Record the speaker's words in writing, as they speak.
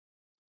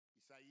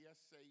Isaías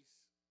 6,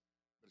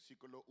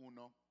 versículo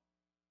 1,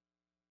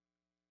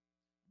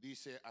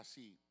 dice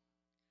así: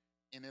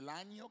 en el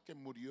año que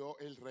murió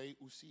el rey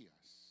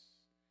Uzías,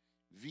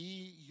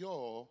 vi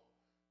yo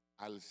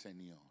al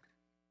Señor.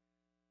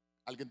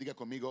 Alguien diga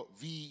conmigo: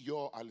 vi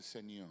yo al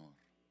Señor,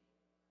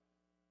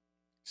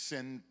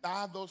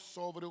 sentado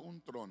sobre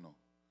un trono,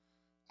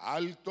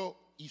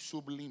 alto y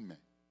sublime,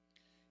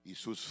 y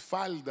sus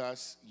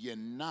faldas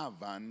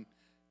llenaban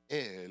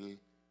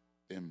el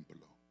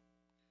templo.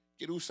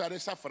 Quiero usar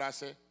esa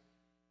frase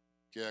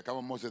que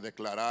acabamos de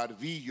declarar,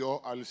 vi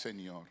yo al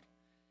Señor,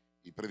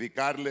 y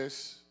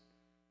predicarles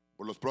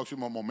por los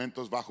próximos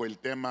momentos bajo el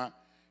tema: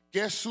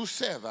 ¿qué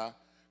suceda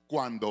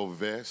cuando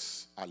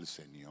ves al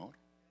Señor?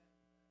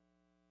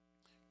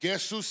 ¿Qué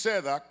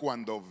suceda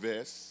cuando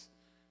ves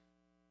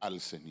al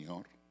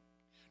Señor?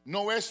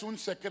 No es un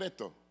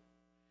secreto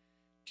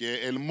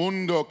que el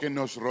mundo que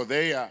nos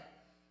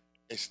rodea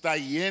está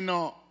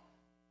lleno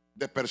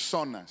de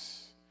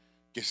personas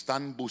que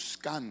están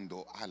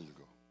buscando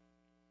algo.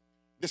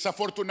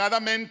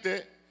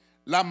 Desafortunadamente,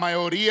 la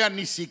mayoría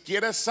ni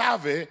siquiera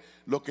sabe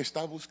lo que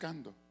está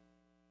buscando.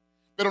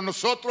 Pero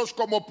nosotros,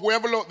 como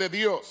pueblo de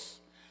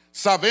Dios,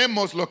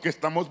 sabemos lo que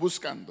estamos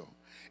buscando.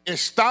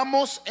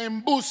 Estamos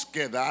en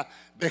búsqueda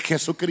de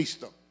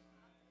Jesucristo.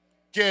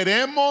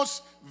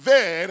 Queremos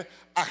ver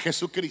a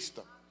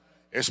Jesucristo.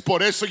 Es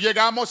por eso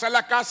llegamos a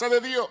la casa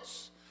de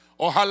Dios.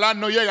 Ojalá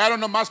no llegaron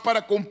nomás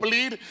para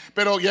cumplir,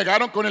 pero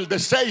llegaron con el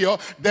deseo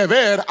de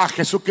ver a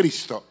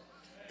Jesucristo.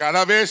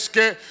 Cada vez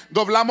que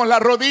doblamos la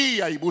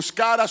rodilla y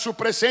buscar a su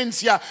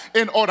presencia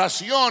en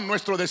oración,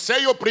 nuestro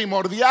deseo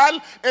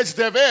primordial es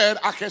de ver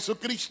a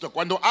Jesucristo.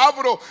 Cuando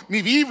abro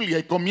mi Biblia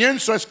y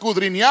comienzo a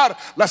escudriñar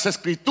las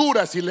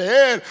escrituras y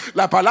leer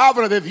la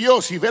palabra de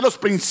Dios y ver los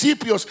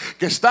principios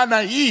que están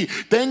ahí,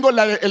 tengo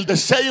el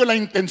deseo, la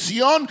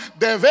intención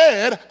de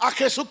ver a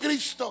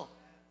Jesucristo.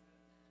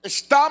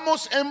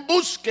 Estamos en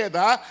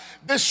búsqueda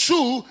de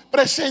su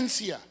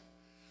presencia.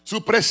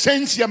 Su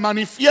presencia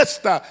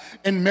manifiesta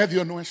en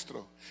medio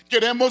nuestro.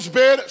 Queremos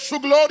ver su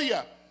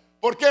gloria.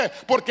 ¿Por qué?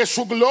 Porque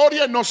su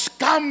gloria nos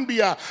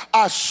cambia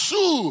a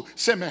su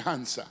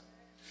semejanza.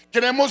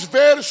 Queremos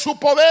ver su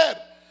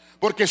poder,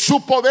 porque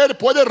su poder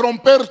puede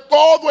romper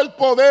todo el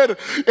poder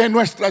en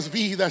nuestras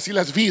vidas y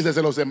las vidas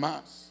de los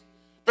demás.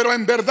 Pero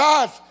en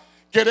verdad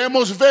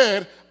queremos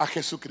ver a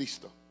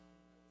Jesucristo,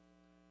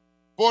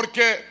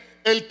 porque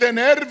el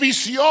tener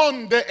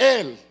visión de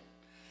Él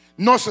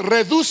nos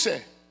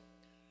reduce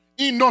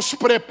y nos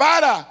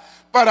prepara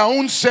para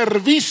un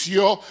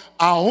servicio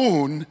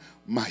aún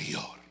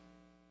mayor.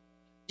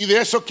 Y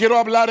de eso quiero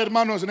hablar,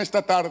 hermanos, en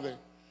esta tarde,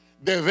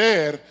 de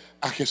ver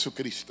a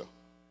Jesucristo.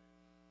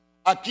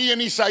 Aquí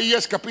en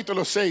Isaías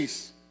capítulo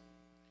 6,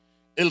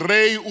 el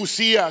rey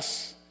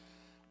Uzías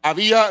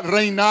había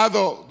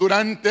reinado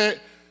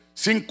durante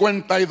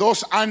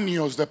 52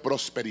 años de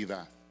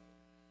prosperidad.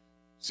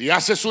 Si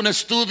haces un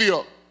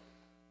estudio,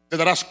 te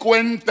darás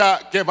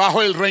cuenta que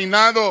bajo el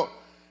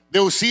reinado de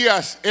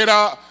Uzías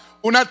era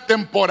una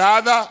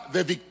temporada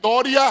de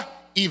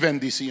victoria y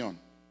bendición.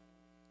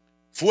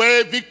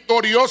 Fue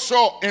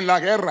victorioso en la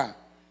guerra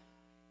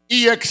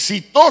y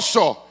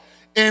exitoso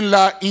en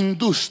la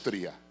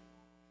industria.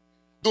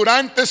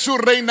 Durante su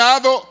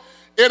reinado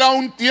era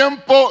un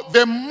tiempo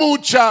de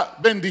mucha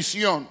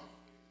bendición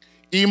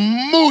y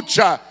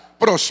mucha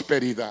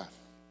prosperidad,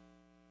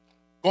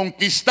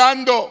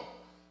 conquistando,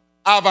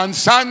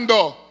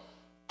 avanzando,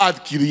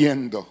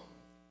 adquiriendo.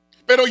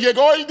 Pero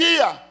llegó el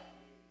día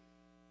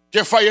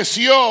que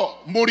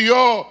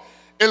murió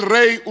el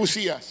rey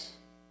Uzías,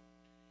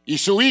 y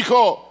su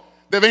hijo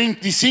de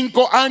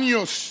 25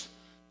 años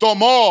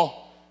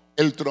tomó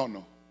el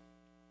trono.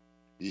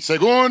 Y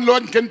según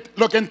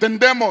lo que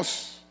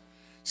entendemos,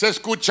 se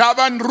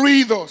escuchaban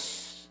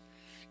ruidos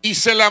y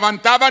se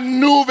levantaban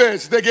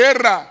nubes de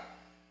guerra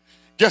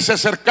que se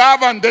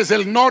acercaban desde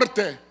el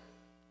norte,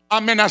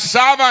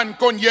 amenazaban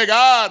con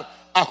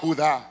llegar a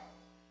Judá.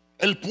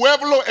 El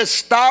pueblo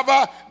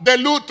estaba de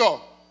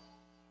luto.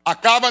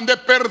 Acaban de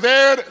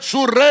perder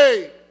su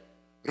rey,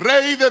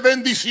 rey de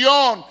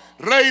bendición,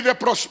 rey de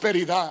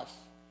prosperidad.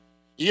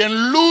 Y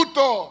en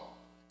luto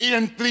y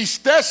en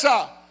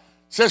tristeza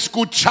se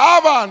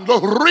escuchaban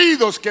los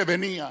ruidos que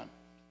venían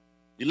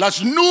y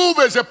las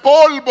nubes de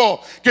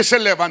polvo que se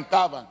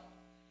levantaban.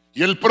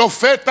 Y el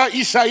profeta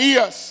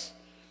Isaías,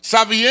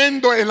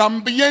 sabiendo el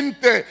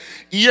ambiente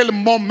y el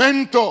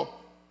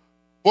momento,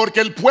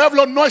 porque el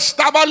pueblo no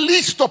estaba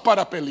listo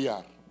para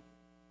pelear,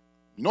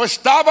 no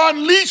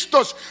estaban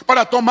listos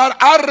para tomar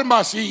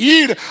armas y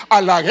ir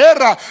a la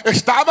guerra,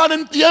 estaban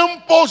en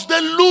tiempos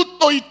de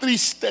luto y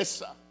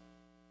tristeza.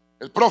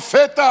 El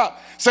profeta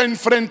se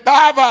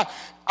enfrentaba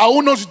a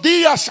unos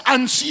días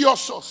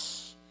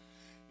ansiosos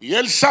y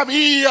él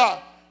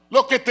sabía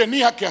lo que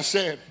tenía que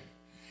hacer.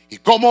 Y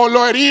como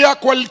lo haría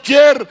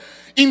cualquier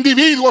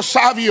individuo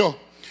sabio,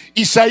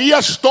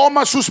 Isaías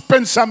toma sus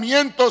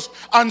pensamientos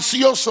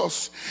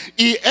ansiosos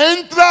y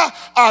entra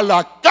a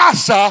la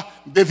casa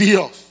de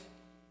Dios.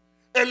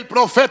 El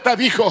profeta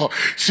dijo,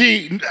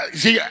 si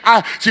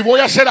voy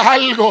a hacer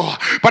algo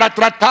para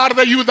tratar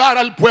de ayudar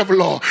al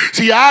pueblo,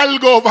 si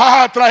algo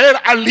va a traer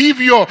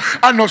alivio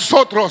a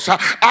nosotros,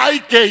 hay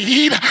que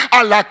ir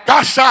a la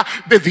casa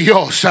de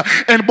Dios.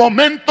 En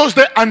momentos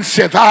de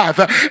ansiedad,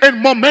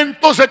 en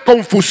momentos de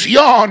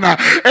confusión,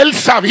 él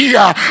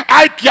sabía,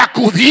 hay que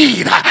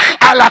acudir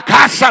a la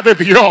casa de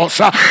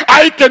Dios,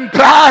 hay que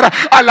entrar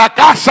a la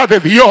casa de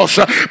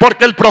Dios,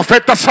 porque el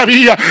profeta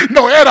sabía,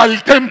 no era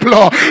el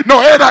templo,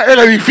 no era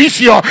el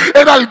edificio,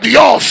 era el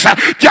Dios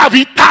que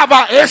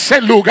habitaba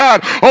ese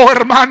lugar. Oh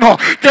hermano,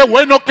 qué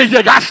bueno que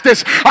llegaste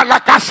a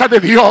la casa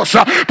de Dios,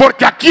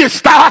 porque aquí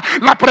está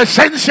la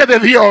presencia de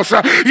Dios,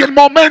 y en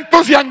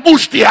momentos de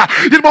angustia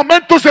y en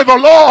momentos de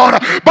dolor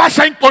vas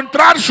a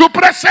encontrar su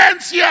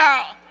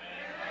presencia.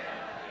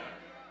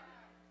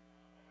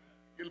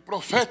 Y el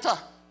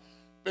profeta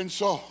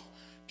pensó,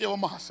 ¿qué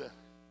vamos a hacer?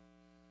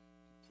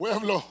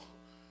 Pueblo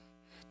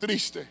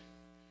triste,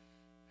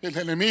 el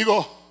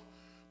enemigo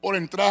por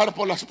entrar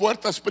por las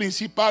puertas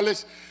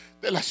principales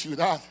de la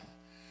ciudad.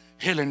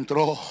 Él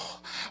entró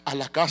a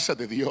la casa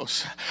de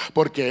Dios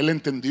porque él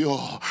entendió,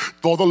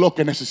 todo lo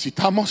que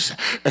necesitamos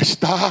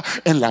está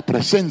en la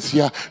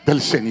presencia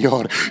del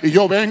Señor. Y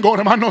yo vengo,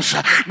 hermanos,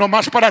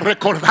 nomás para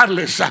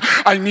recordarles,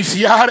 a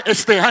iniciar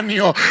este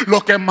año,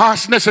 lo que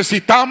más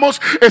necesitamos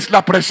es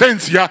la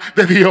presencia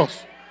de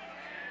Dios.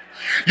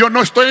 Yo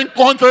no estoy en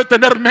contra de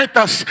tener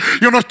metas,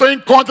 yo no estoy en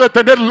contra de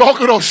tener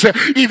logros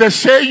y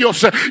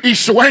deseos y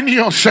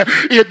sueños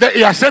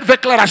y hacer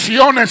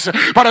declaraciones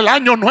para el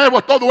año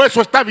nuevo. Todo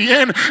eso está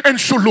bien en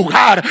su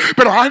lugar,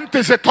 pero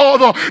antes de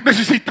todo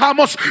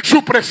necesitamos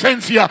su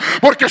presencia,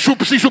 porque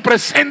si su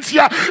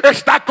presencia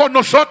está con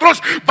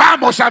nosotros,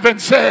 vamos a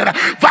vencer,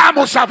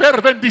 vamos a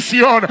ver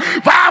bendición,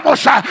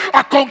 vamos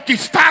a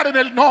conquistar en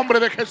el nombre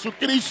de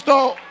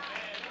Jesucristo.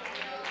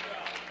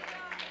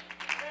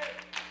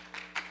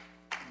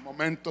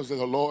 En momentos de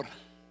dolor,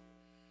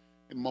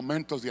 en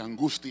momentos de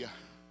angustia,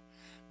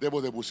 debo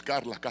de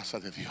buscar la casa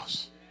de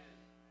Dios.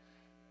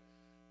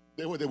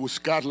 Debo de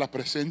buscar la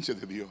presencia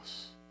de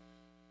Dios.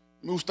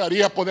 Me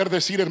gustaría poder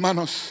decir,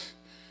 hermanos,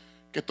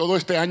 que todo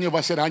este año va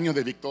a ser año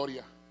de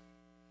victoria.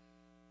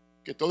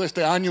 Que todo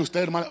este año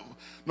usted, hermano,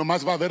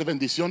 nomás va a haber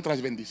bendición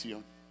tras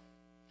bendición.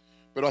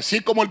 Pero así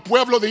como el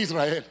pueblo de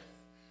Israel,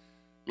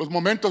 los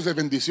momentos de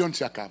bendición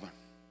se acaban.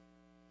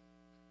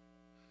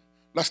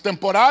 Las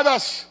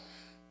temporadas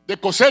de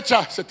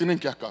cosecha se tienen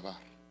que acabar.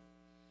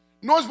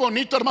 No es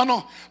bonito,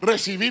 hermano,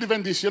 recibir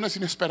bendiciones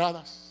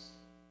inesperadas.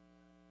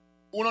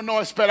 Uno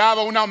no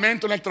esperaba un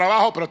aumento en el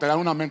trabajo, pero te dan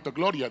un aumento,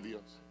 gloria a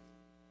Dios.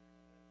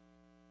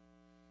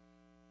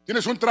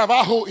 Tienes un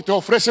trabajo y te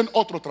ofrecen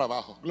otro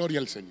trabajo, gloria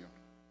al Señor.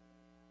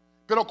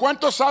 Pero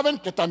 ¿cuántos saben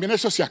que también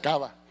eso se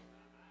acaba?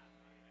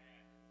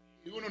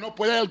 Y uno no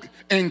puede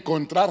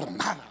encontrar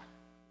nada.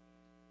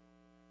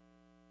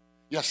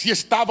 Y así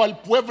estaba el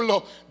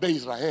pueblo de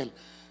Israel.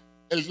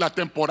 La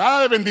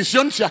temporada de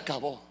bendición se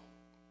acabó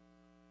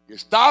y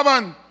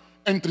estaban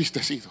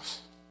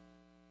entristecidos.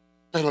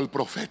 Pero el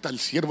profeta, el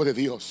siervo de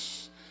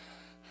Dios,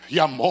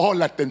 llamó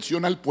la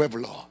atención al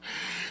pueblo.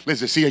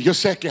 Les decía, yo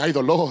sé que hay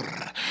dolor,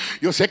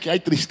 yo sé que hay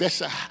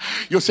tristeza,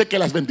 yo sé que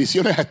las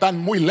bendiciones están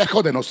muy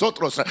lejos de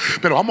nosotros,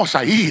 pero vamos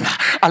a ir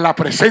a la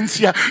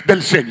presencia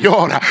del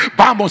Señor.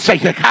 Vamos a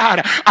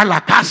llegar a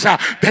la casa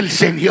del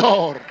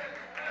Señor.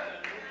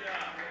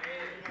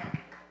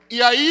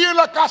 Y ahí en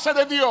la casa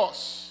de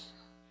Dios,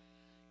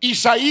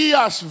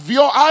 Isaías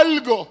vio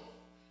algo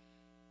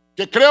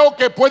que creo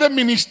que puede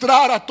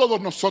ministrar a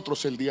todos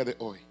nosotros el día de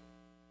hoy.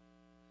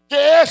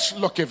 ¿Qué es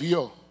lo que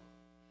vio?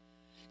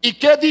 ¿Y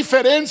qué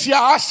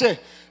diferencia hace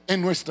en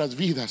nuestras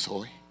vidas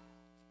hoy?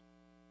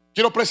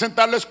 Quiero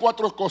presentarles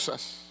 4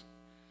 cosas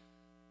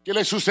que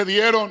le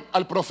sucedieron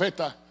al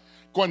profeta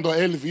cuando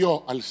él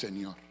vio al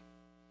Señor.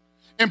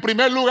 En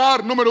primer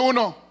lugar, número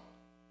 1,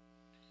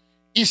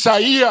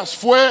 Isaías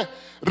fue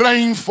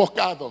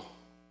reenfocado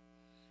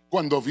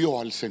cuando vio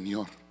al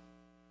Señor.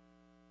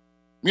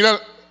 Mira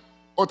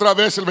otra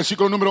vez el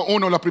versículo número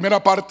 1, la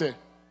primera parte.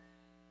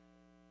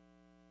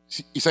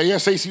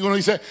 Isaías 6:1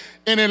 dice: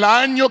 en el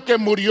año que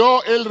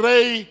murió el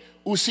rey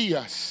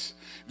Uzías,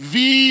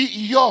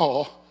 vi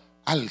yo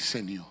al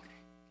Señor.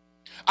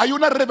 Hay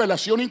una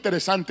revelación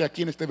interesante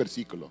aquí en este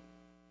versículo.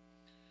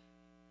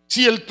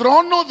 Si el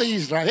trono de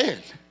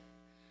Israel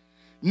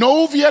no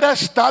hubiera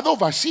estado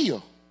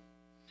vacío,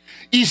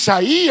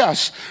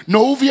 Isaías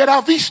no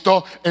hubiera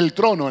visto el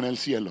trono en el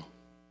cielo.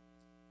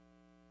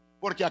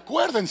 Porque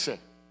acuérdense,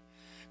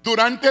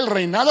 durante el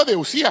reinado de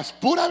Uzías,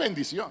 pura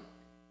bendición,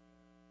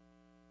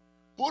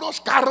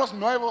 puros carros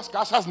nuevos,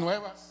 casas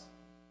nuevas,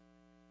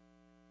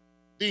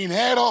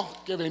 dinero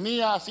que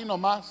venía así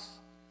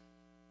nomás,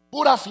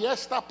 pura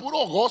fiesta, puro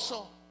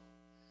gozo.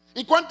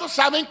 ¿Y cuántos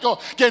saben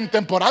que en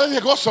temporada de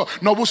gozo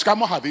no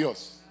buscamos a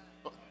Dios?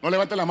 No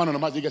levante la mano,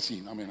 nomás diga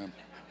sí, amén,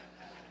 amén.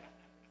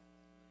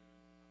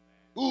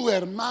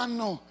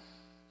 Hermano,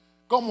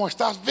 ¿cómo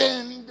estás?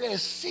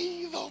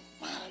 Bendecido,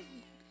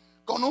 man,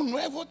 con un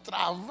nuevo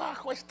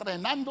trabajo,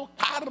 estrenando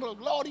carro,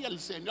 gloria al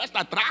Señor,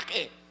 hasta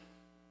traje.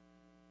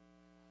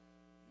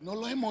 No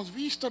lo hemos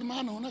visto,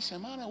 hermano, una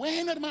semana.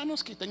 Bueno,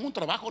 hermanos, que tengo un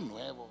trabajo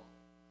nuevo,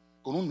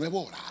 con un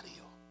nuevo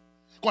horario.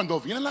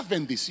 Cuando vienen las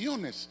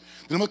bendiciones,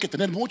 tenemos que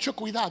tener mucho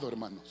cuidado,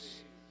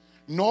 hermanos.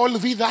 No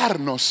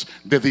olvidarnos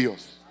de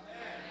Dios.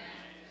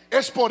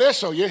 Es por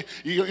eso, ya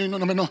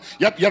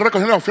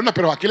recogieron la ofrenda,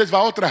 pero aquí les va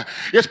otra.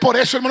 Es por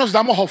eso, hermanos,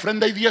 damos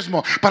ofrenda y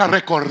diezmo, para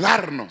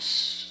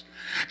recordarnos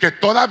que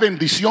toda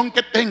bendición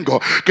que tengo,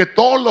 que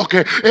todo lo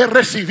que he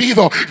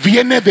recibido,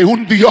 viene de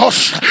un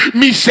Dios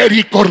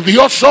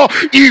misericordioso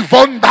y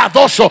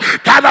bondadoso.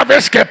 Cada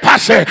vez que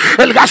pase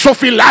el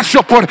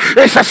gasofilacio por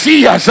esas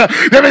sillas,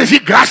 debe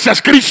decir: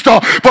 gracias, Cristo,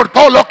 por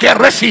todo lo que he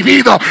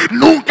recibido.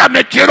 Nunca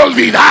me quiero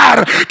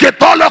olvidar que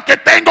todo lo que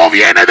tengo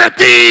viene de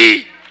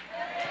ti.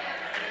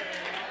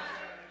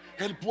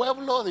 El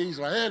pueblo de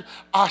Israel,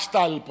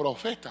 hasta el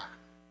profeta,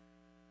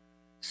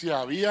 se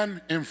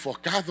habían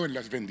enfocado en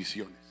las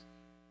bendiciones.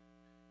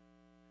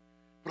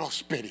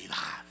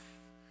 Prosperidad,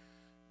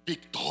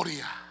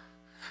 victoria.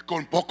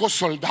 Con pocos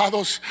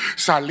soldados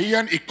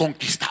salían y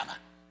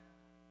conquistaban.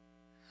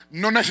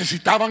 No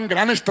necesitaban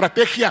gran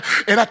estrategia,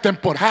 era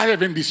temporada de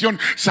bendición.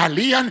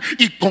 Salían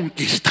y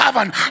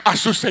conquistaban a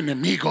sus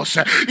enemigos.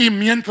 Y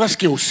mientras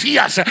que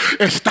Uzías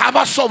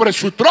estaba sobre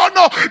su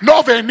trono,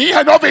 no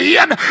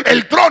veían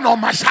el trono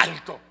más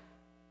alto.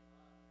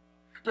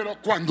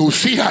 Pero cuando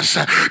Uzías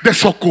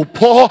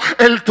desocupó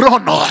el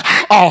trono,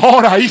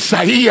 ahora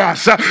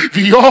Isaías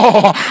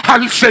vio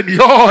al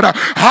Señor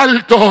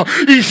alto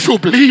y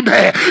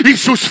sublime, y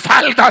sus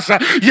faldas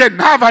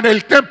llenaban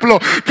el templo.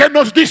 ¿Qué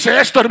nos dice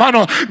esto,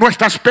 hermano?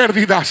 Nuestras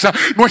pérdidas,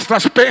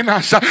 nuestras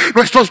penas,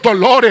 nuestros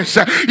dolores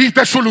y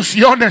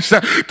desilusiones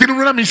tienen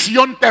una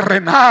misión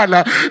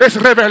terrenal: es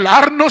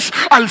revelarnos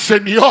al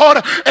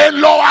Señor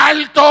en lo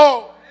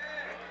alto.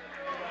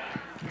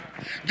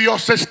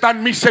 Dios es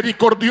tan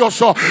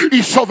misericordioso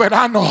y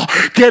soberano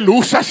que Él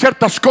usa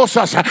ciertas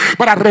cosas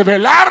para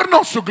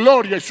revelarnos su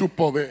gloria y su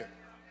poder.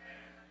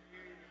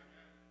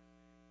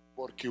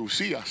 Porque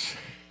Uzías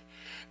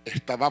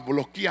estaba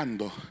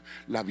bloqueando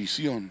la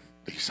visión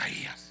de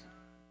Isaías.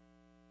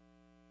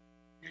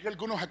 Hay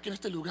algunos aquí en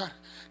este lugar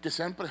que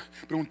se han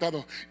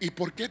preguntado: ¿y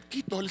por qué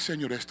quitó el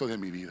Señor esto de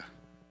mi vida?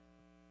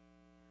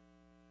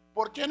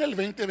 ¿Por qué en el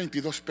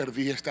 2022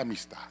 perdí esta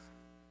amistad?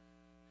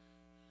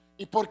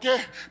 ¿Y por qué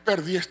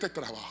perdí este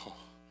trabajo?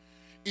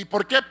 ¿Y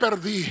por qué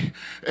perdí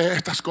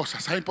estas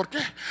cosas? ¿Saben por qué?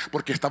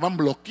 Porque estaban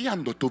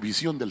bloqueando tu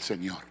visión del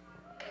Señor.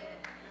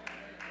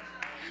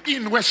 Y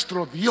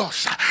nuestro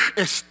Dios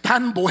es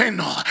tan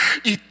bueno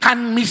y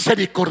tan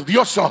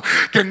misericordioso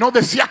que no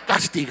desea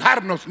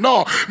castigarnos.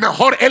 No,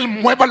 mejor Él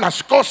mueva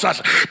las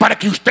cosas para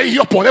que usted y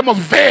yo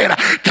podamos ver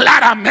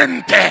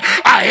claramente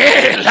a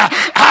Él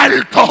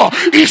alto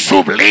y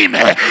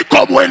sublime,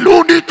 como el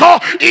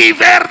único y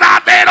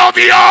verdadero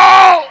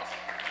Dios.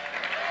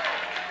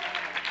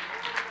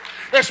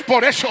 Es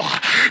por eso,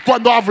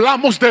 cuando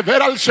hablamos de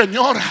ver al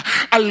Señor,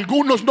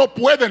 algunos no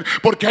pueden,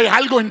 porque hay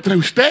algo entre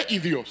usted y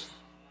Dios.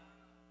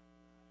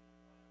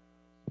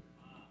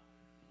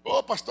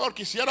 Oh, pastor,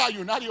 quisiera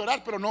ayunar y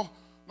orar, pero no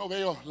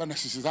veo la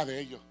necesidad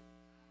de ello.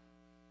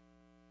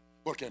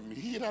 Porque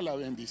mira la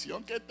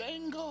bendición que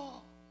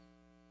tengo.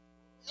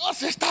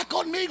 Dios está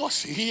conmigo.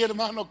 Sí,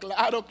 hermano,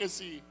 claro que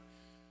sí.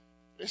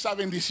 Esa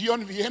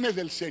bendición viene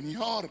del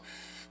Señor,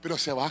 pero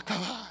se va a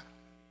acabar.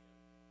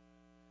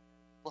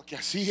 Porque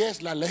así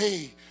es la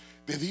ley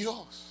de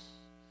Dios.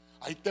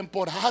 Hay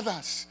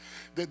temporadas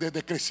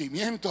de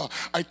crecimiento,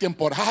 hay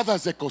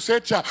temporadas de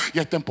cosecha y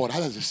hay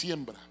temporadas de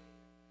siembra.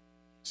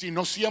 Si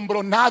no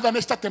siembro nada en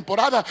esta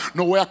temporada,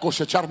 no voy a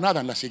cosechar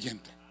nada en la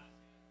siguiente.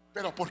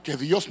 Pero porque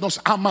Dios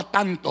nos ama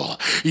tanto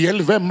y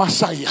Él ve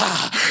más allá,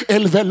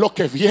 Él ve lo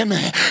que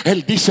viene.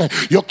 Él dice: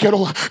 yo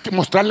quiero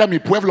mostrarle a mi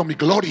pueblo mi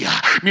gloria,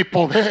 mi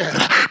poder,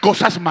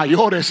 cosas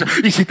mayores.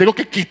 Y si tengo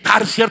que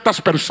quitar ciertas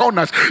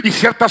personas y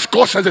ciertas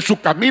cosas de su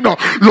camino,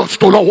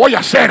 lo voy a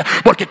hacer,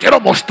 porque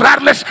quiero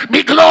mostrarles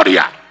mi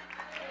gloria.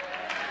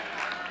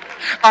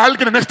 A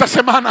alguien en esta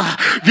semana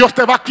Dios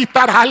te va a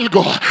quitar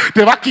algo,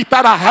 te va a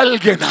quitar a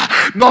alguien.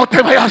 No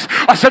te vayas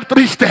a hacer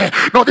triste.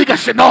 No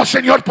digas: no,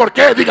 Señor, ¿por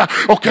qué? Diga: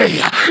 ok,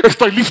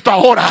 estoy listo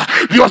ahora.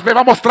 Dios me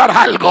va a mostrar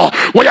algo.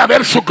 Voy a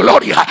ver su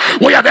gloria,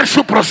 voy a ver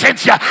su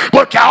presencia,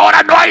 porque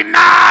ahora no hay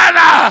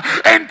nada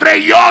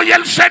entre yo y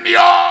el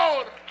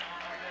Señor.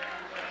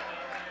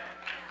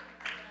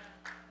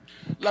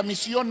 La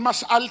misión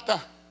más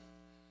alta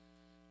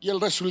y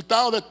el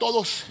resultado de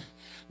todos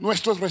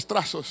nuestros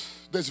retrasos,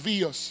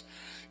 desvíos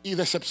y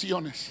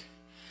decepciones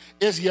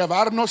es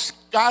llevarnos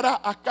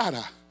cara a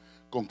cara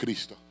con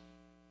Cristo.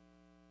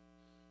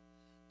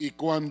 Y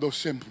cuando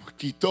se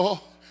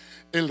quitó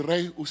el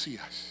rey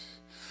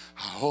Uzías,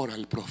 ahora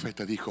el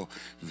profeta dijo: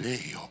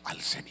 vio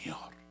al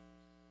Señor.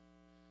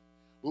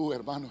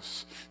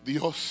 Hermanos,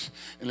 Dios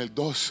en el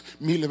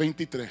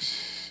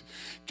 2023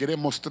 quiere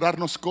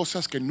mostrarnos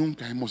cosas que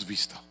nunca hemos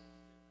visto.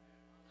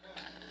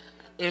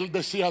 Él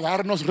desea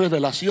darnos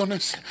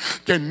revelaciones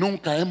que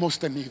nunca hemos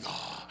tenido.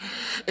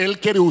 Él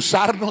quiere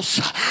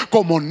usarnos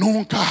como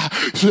nunca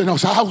se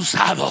nos ha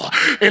usado.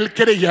 Él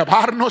quiere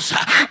llevarnos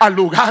a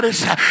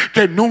lugares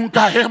que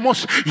nunca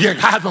hemos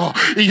llegado.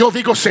 Y yo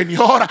digo,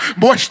 Señor,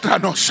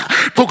 muéstranos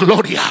tu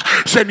gloria.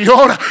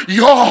 Señor,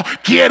 yo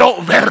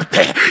quiero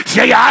verte. Si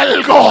hay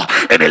algo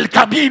en el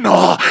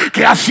camino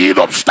que ha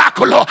sido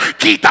obstáculo,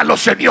 quítalo,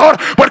 Señor,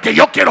 porque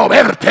yo quiero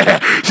verte.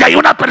 Si hay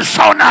una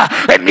persona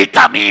en mi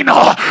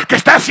camino que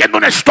está haciendo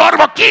un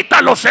estorbo,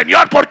 quítalo,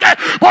 Señor. ¿Por qué?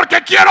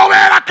 Porque quiero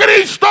ver a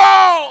Cristo.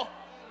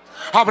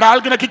 ¿Habrá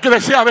alguien aquí que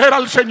desea ver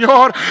al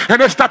Señor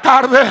en esta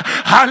tarde,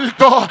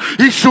 alto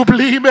y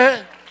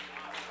sublime?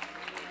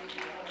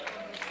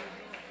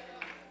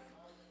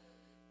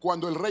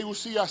 Cuando el rey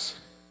Uzías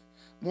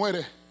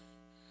muere,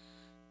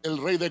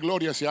 el rey de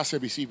gloria se hace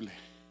visible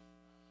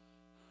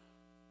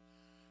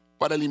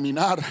para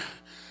eliminar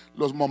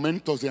los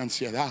momentos de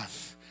ansiedad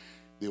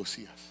de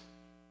Uzías.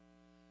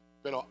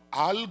 Pero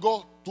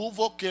algo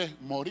tuvo que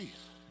morir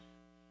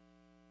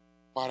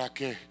para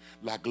que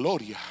la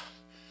gloria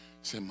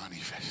se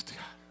manifieste.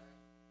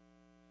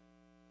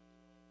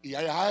 Y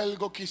hay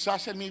algo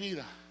quizás en mi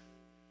vida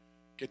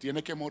que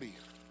tiene que morir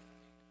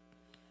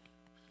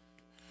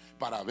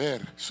para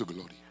ver su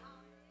gloria.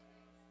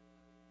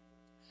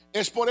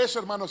 Es por eso,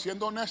 hermano,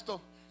 siendo honesto,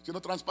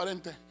 siendo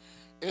transparente,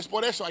 es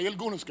por eso hay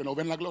algunos que no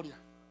ven la gloria,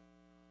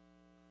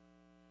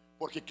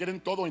 porque quieren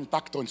todo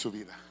intacto en su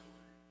vida.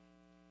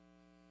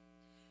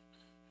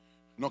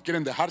 No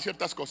quieren dejar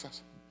ciertas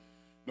cosas,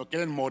 no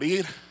quieren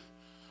morir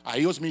a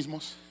ellos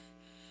mismos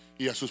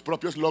y a sus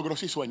propios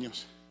logros y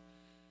sueños.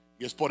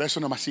 Y es por eso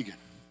nomás siguen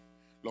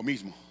lo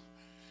mismo.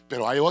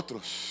 Pero hay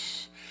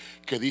otros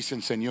que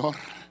dicen, Señor,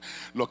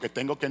 lo que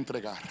tengo que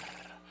entregar,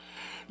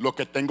 lo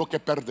que tengo que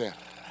perder,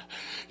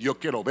 yo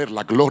quiero ver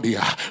la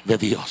gloria de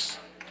Dios.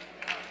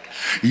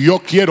 Yo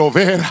quiero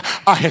ver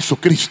a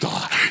Jesucristo.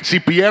 Si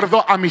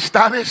pierdo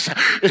amistades,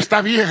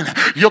 está bien.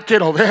 Yo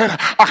quiero ver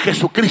a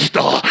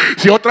Jesucristo.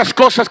 Si otras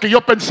cosas que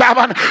yo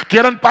pensaba que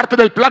eran parte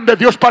del plan de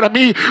Dios para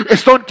mí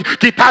están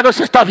quitadas,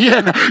 está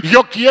bien.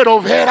 Yo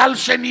quiero ver al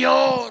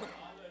Señor.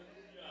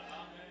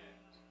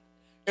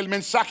 El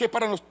mensaje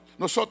para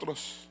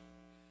nosotros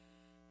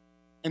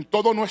en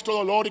todo nuestro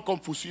dolor y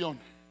confusión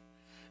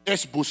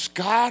es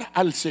buscar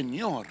al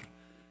Señor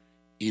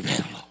y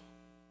verlo.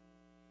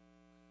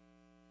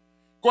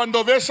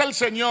 Cuando ves al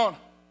Señor,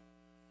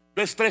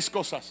 ves tres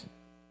cosas.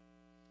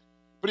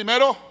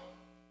 Primero,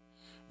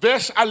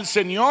 ves al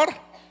Señor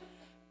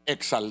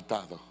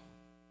exaltado.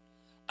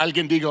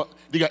 Alguien diga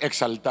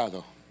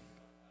exaltado.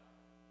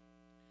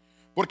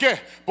 ¿Por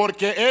qué?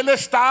 Porque Él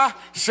está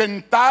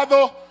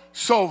sentado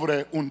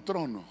sobre un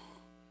trono,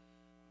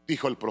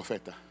 dijo el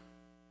profeta.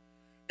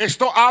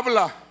 Esto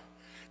habla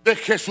de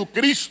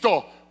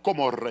Jesucristo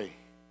como Rey.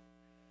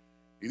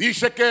 Y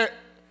dice que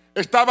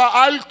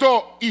estaba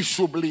alto y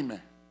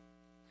sublime.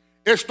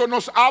 Esto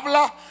nos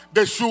habla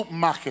de su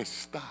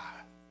majestad.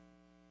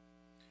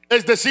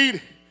 Es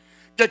decir,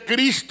 que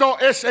Cristo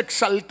es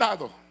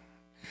exaltado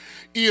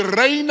y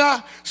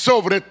reina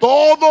sobre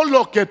todo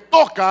lo que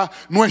toca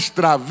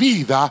nuestra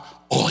vida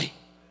hoy.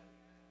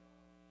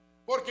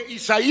 Porque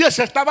Isaías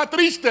estaba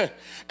triste,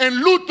 en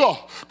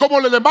luto, como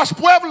el demás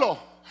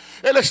pueblo.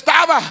 Él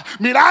estaba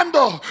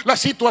mirando la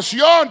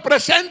situación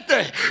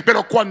presente,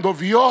 pero cuando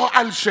vio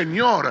al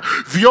Señor,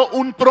 vio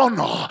un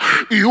trono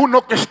y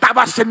uno que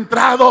estaba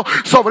centrado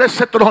sobre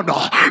ese trono.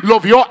 Lo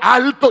vio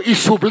alto y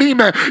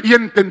sublime y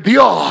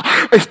entendió: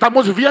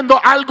 estamos viendo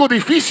algo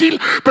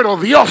difícil, pero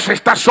Dios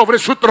está sobre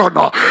su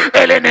trono.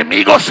 El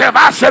enemigo se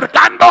va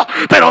acercando,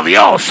 pero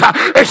Dios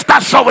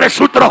está sobre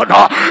su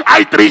trono.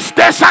 Hay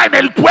tristeza en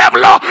el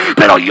pueblo,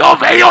 pero yo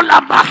veo la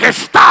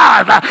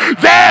majestad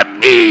de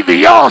mi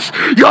Dios.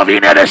 Yo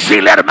vine a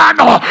decirle,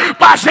 hermano,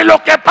 pase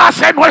lo que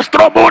pase en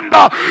nuestro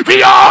mundo,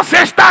 Dios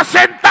está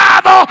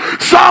sentado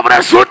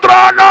sobre su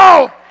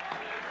trono.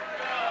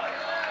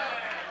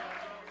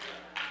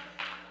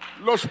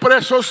 Los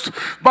presos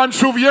van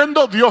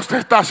subiendo, Dios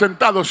está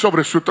sentado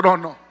sobre su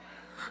trono.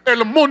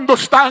 El mundo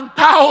está en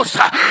caos,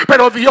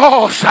 pero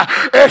Dios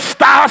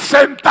está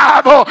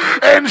sentado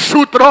en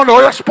su trono.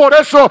 Es por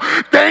eso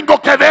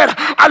tengo que ver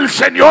al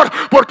Señor,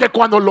 porque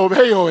cuando lo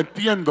veo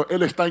entiendo,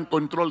 Él está en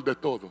control de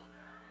todo.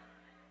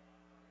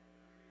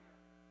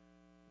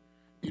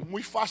 Y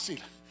muy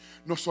fácil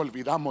nos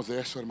olvidamos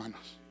de eso,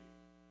 hermanos.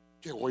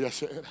 ¿Qué voy a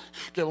hacer?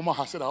 ¿Qué vamos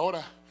a hacer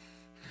ahora?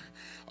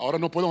 Ahora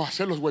no podemos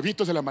hacer los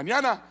huevitos de la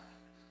mañana,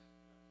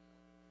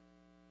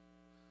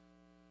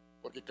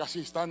 porque casi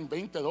están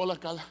 $20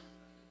 cada.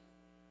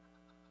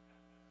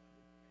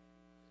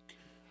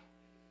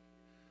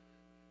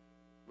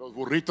 Los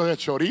burritos de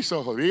chorizo,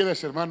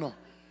 olvídese, hermano,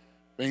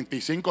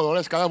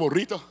 $25 cada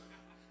burrito.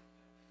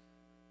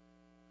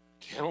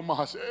 ¿Qué vamos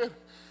a hacer?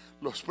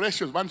 Los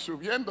precios van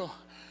subiendo.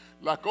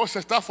 La cosa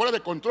está fuera de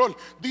control.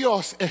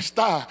 Dios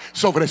está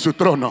sobre su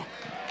trono.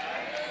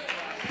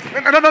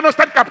 No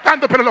están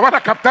captando, pero lo van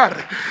a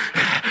captar.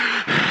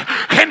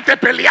 Gente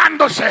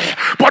peleándose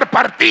por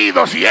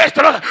partidos y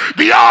esto.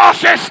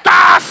 Dios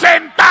está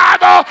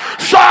sentado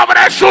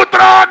sobre su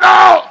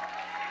trono.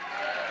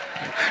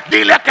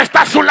 Dile a que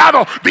está a su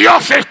lado: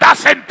 Dios está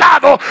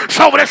sentado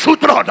sobre su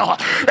trono.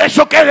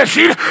 Eso quiere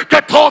decir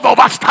que todo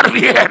va a estar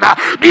bien.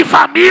 Mi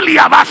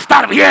familia va a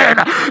estar bien.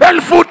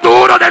 El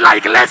futuro de la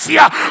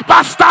iglesia va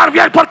a estar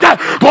bien. ¿Por qué?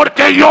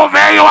 Porque yo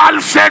veo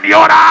al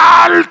Señor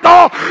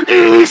alto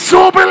y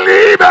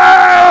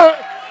sublime.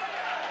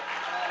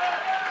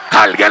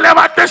 Alguien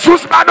levante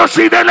sus manos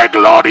y dele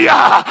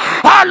gloria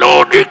al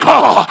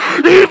único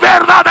y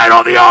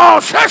verdadero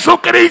Dios,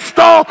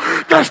 Jesucristo,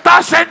 que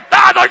está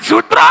sentado en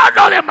su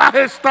trono de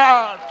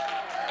majestad.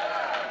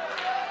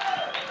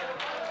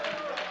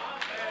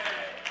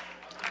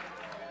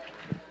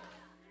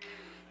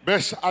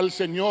 Ves al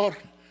Señor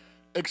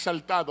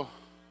exaltado.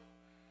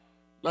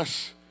 La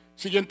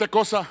siguiente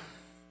cosa,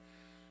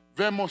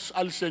 vemos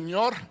al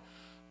Señor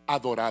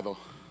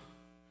adorado.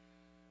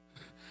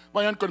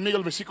 Vayan conmigo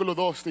al versículo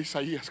 2 de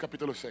Isaías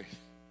capítulo 6.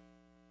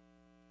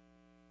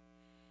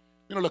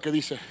 Miren lo que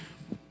dice.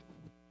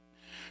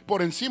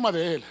 Por encima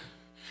de él,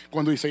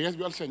 cuando Isaías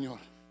vio al Señor,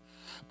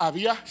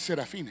 había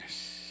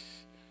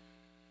serafines.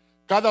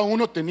 Cada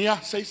uno tenía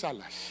 6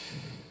 alas.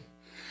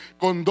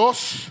 Con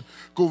 2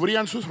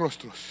 cubrían sus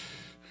rostros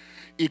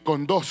y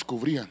con 2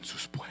 cubrían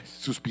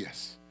sus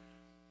pies.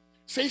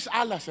 6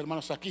 alas,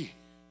 hermanos, aquí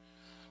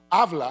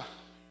habla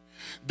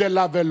de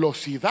la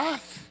velocidad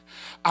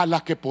a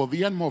la que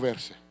podían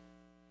moverse,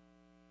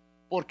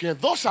 porque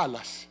 2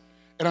 alas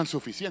eran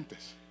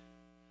suficientes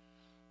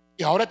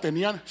y ahora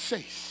tenían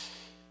 6.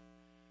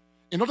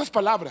 En otras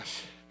palabras,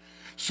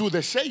 su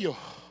deseo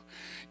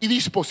y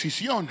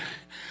disposición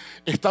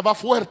estaba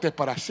fuerte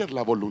para hacer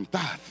la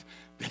voluntad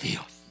de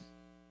Dios.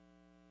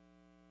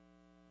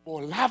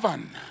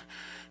 Volaban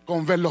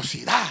con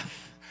velocidad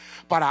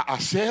para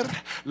hacer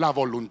la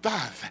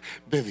voluntad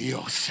de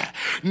Dios.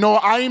 No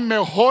hay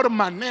mejor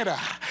manera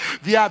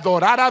de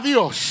adorar a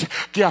Dios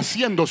que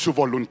haciendo su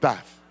voluntad.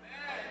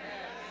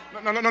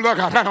 No lo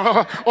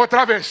agarran.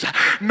 Otra vez.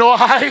 No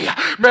hay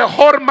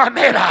mejor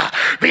manera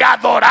de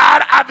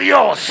adorar a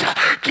Dios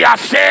que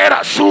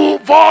hacer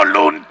su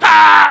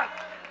voluntad.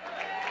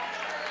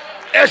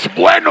 Es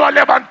bueno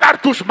levantar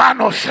tus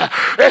manos.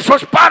 Eso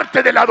es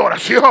parte de la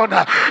adoración.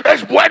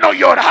 Es bueno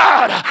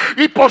llorar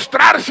y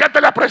postrarse ante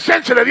la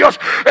presencia de Dios.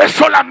 Es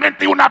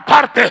solamente una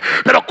parte.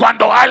 Pero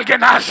cuando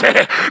alguien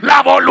hace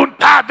la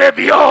voluntad de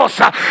Dios,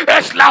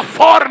 es la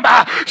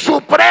forma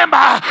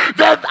suprema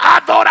de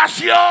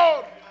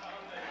adoración.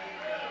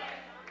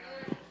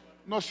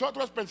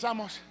 Nosotros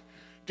pensamos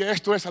que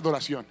esto es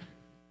adoración.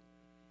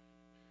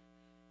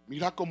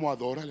 Mira cómo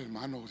adora el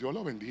hermano. Dios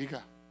lo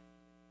bendiga.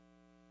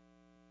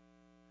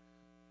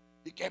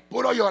 Y que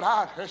puro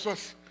llorar, eso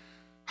es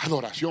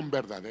adoración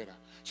verdadera.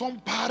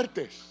 Son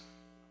partes.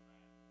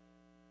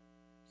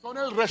 Son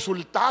el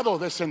resultado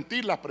de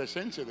sentir la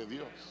presencia de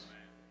Dios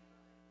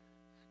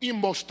y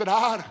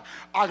mostrar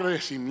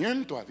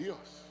agradecimiento a Dios.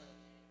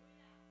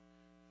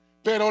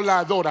 Pero la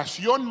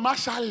adoración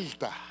más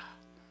alta,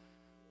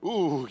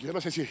 yo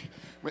no sé si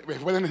me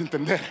pueden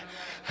entender.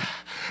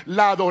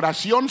 La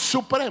adoración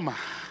suprema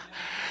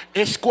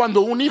es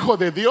cuando un hijo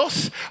de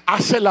Dios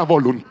hace la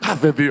voluntad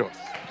de Dios.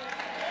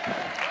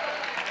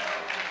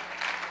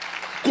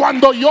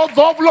 Cuando yo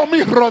doblo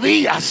mis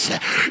rodillas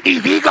y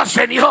digo: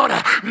 Señor,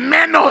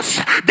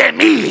 menos de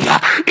mí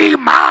y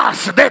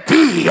más de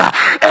ti,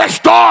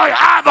 estoy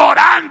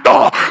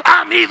adorando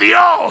a mi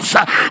Dios.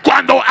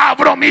 Cuando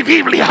abro mi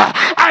Biblia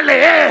a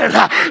leer,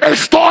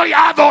 estoy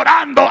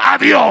adorando a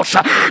Dios.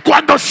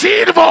 Cuando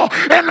sirvo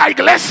en la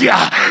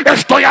iglesia,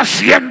 estoy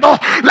haciendo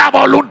la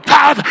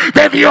voluntad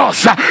de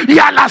Dios. Y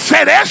al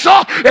hacer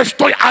eso,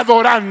 estoy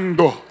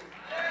adorando.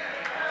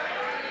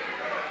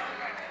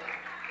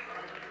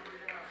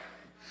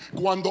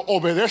 Cuando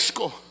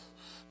obedezco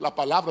la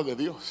palabra de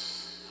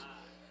Dios,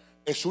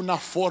 es una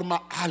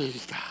forma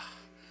alta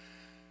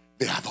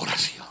de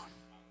adoración.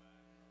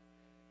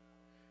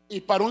 Y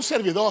para un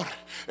servidor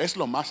es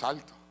lo más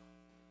alto.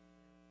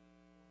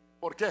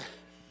 ¿Por qué?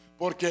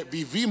 Porque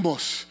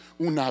vivimos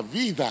una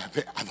vida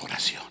de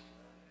adoración.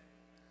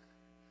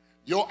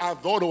 Yo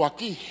adoro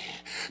aquí,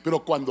 pero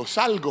cuando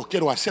salgo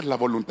quiero hacer la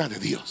voluntad de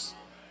Dios.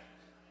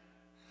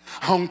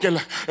 Aunque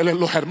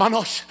los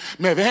hermanos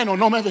me ven o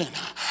no me ven,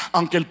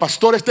 aunque el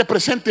pastor esté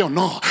presente o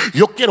no,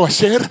 yo quiero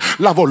hacer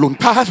la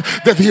voluntad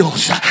de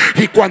Dios.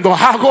 Y cuando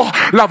hago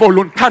la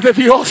voluntad de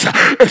Dios,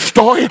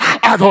 estoy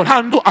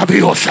adorando a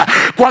Dios.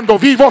 Cuando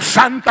vivo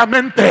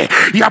santamente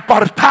y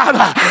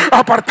apartado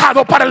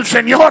para el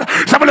Señor,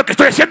 ¿sabe lo que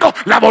estoy haciendo?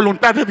 La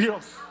voluntad de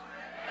Dios.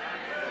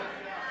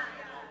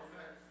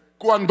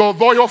 Cuando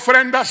doy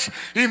ofrendas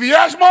y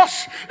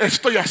diezmos,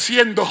 estoy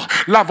haciendo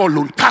la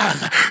voluntad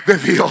de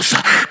Dios.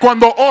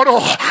 Cuando oro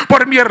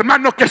por mi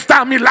hermano que está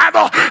a mi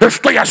lado,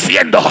 estoy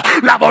haciendo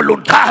la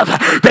voluntad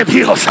de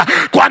Dios.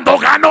 Cuando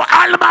gano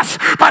almas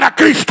para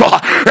Cristo,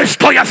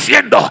 estoy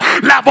haciendo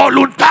la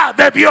voluntad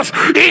de Dios.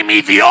 Y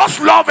mi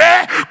Dios lo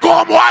ve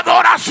como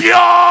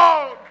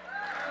adoración.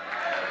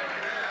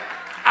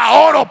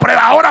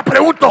 Ahora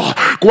pregunto,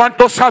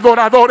 ¿cuántos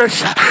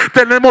adoradores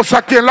tenemos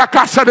aquí en la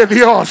casa de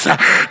Dios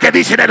que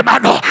dicen,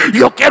 hermano,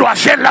 yo quiero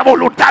hacer la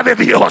voluntad de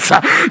Dios,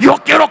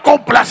 yo quiero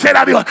complacer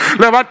a Dios?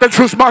 Levanten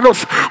sus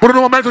manos por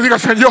un momento y digan,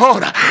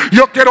 Señor,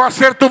 yo quiero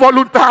hacer tu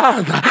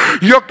voluntad,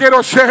 yo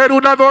quiero ser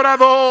un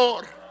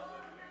adorador.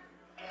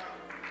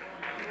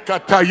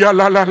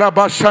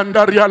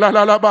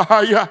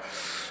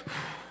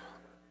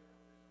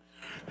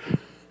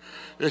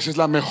 Esa es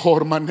la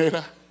mejor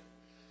manera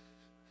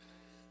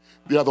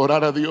de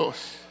adorar a Dios,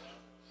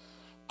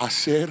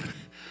 hacer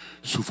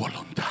su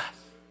voluntad.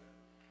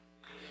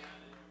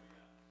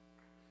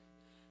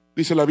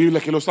 Dice la Biblia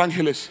que los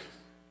ángeles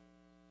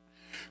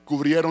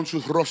cubrieron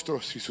sus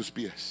rostros y sus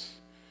pies.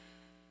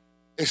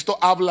 Esto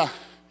habla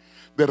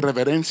de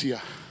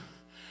reverencia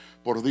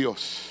por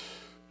Dios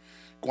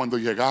cuando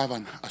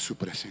llegaban a su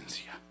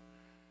presencia.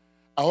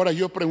 Ahora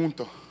yo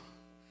pregunto,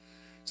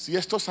 si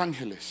estos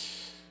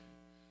ángeles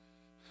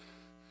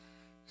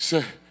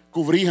se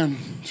cubrían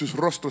sus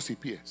rostros y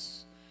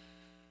pies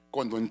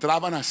cuando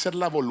entraban a hacer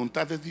la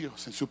voluntad de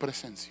Dios en su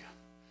presencia,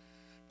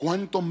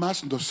 ¿cuánto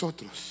más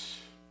nosotros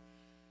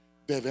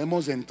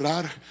debemos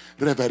entrar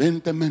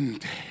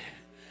reverentemente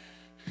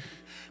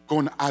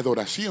con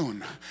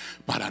adoración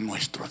para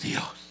nuestro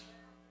Dios?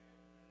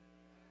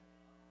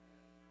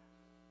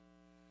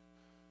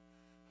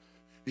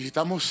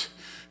 Necesitamos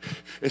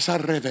esa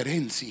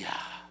reverencia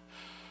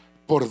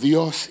por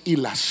Dios y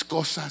las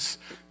cosas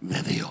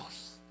de Dios.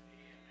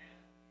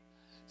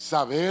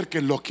 Saber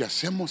que lo que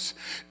hacemos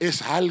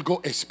es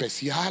algo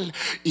especial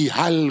y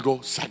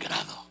algo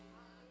sagrado.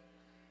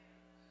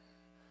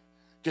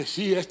 Que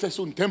sí, este es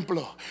un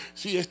templo,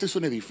 sí, este es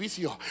un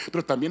edificio,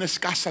 pero también es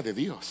casa de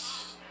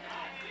Dios.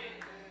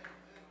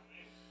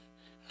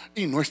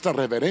 Y nuestra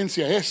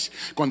reverencia es,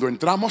 cuando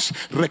entramos,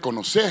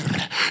 reconocer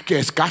que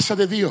es casa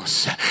de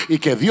Dios y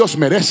que Dios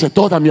merece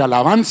toda mi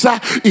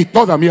alabanza y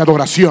toda mi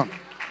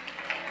adoración.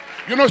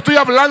 Yo no estoy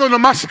hablando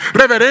nomás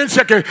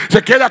reverencia que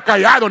se queda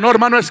callado. No,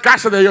 hermano, es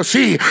casa de Dios.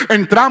 Sí,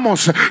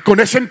 entramos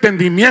con ese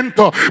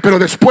entendimiento, pero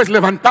después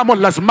levantamos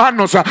las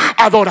manos,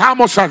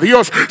 adoramos a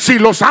Dios. Si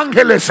los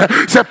ángeles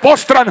se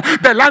postran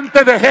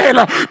delante de Él,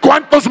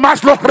 ¿cuántos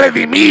más los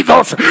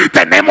redimidos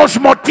tenemos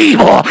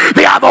motivo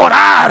de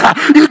adorar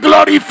y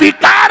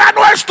glorificar a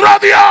nuestro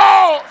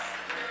Dios?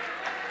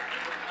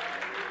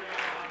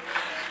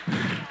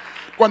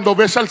 Cuando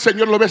ves al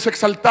Señor, lo ves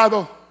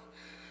exaltado,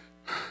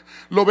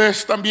 lo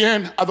ves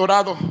también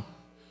adorado,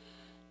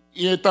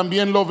 y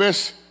también lo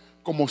ves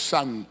como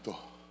santo.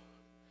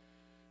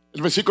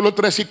 El versículo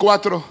 3 y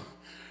 4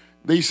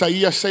 de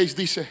Isaías 6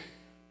 dice: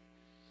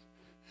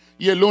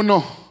 y el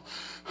uno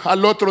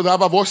al otro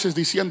daba voces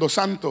diciendo: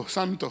 Santo,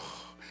 santo,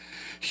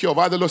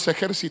 Jehová de los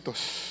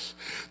ejércitos,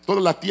 toda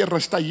la tierra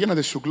está llena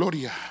de su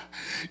gloria.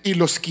 Y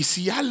los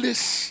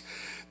quiciales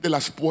de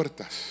las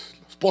puertas,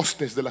 los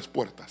postes de las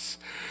puertas,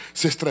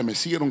 se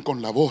estremecieron con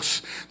la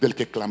voz del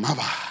que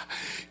clamaba,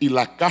 y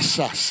la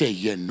casa se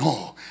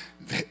llenó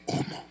de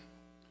humo.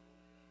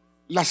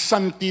 La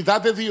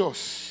santidad de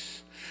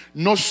Dios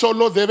no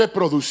solo debe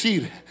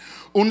producir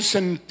un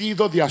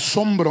sentido de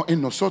asombro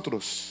en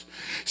nosotros,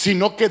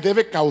 sino que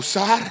debe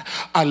causar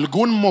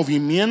algún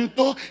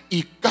movimiento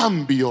y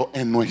cambio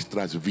en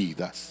nuestras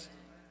vidas.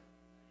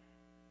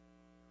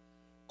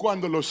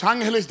 Cuando los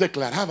ángeles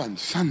declaraban: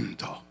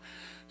 Santo,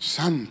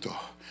 santo,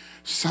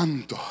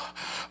 santo,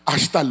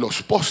 hasta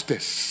los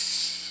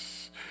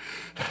postes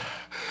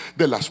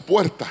de las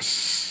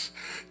puertas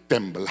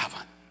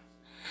temblaban.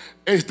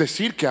 Es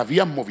decir, que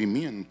había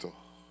movimiento,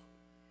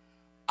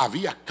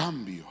 había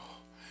cambio.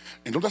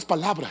 En otras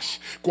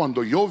palabras,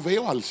 cuando yo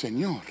veo al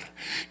Señor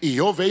y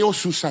yo veo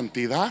su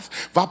santidad,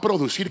 va a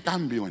producir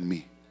cambio en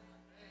mí.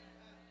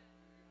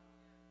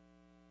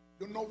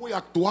 Yo no voy a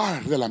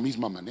actuar de la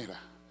misma manera.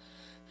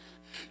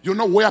 Yo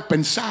no voy a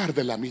pensar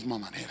de la misma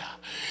manera.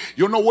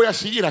 Yo no voy a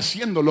seguir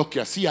haciendo lo que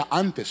hacía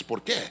antes.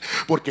 ¿Por qué?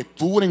 Porque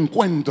tuve un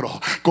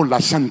encuentro con la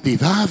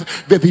santidad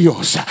de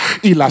Dios,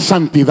 y la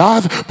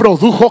santidad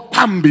produjo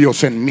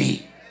cambios en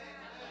mí.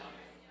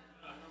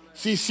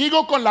 Si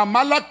sigo con la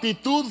mala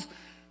actitud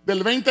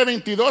del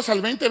 2022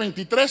 al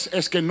 2023,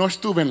 es que no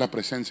estuve en la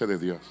presencia de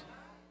Dios.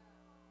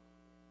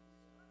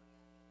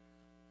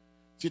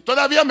 Si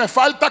todavía me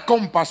falta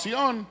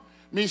compasión,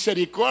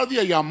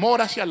 misericordia y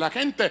amor hacia la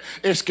gente,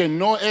 es que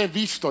no he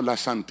visto la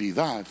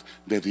santidad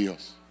de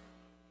Dios.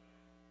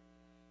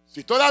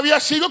 Si todavía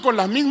sigo con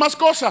las mismas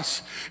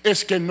cosas,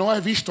 es que no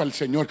he visto al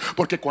Señor.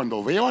 Porque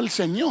cuando veo al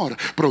Señor,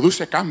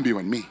 produce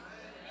cambio en mí.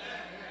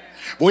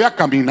 Voy a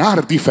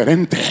caminar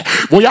diferente,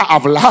 voy a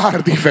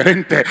hablar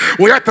diferente,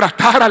 voy a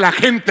tratar a la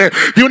gente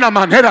de una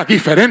manera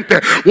diferente,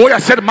 voy a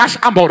ser más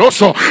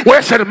amoroso, voy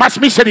a ser más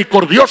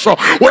misericordioso,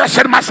 voy a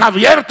ser más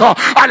abierto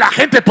a la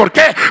gente. ¿Por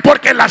qué?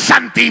 Porque la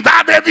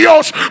santidad de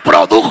Dios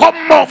produjo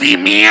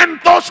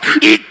movimientos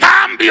y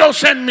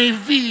cambios en mi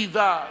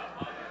vida.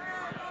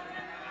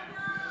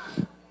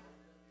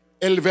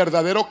 El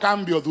verdadero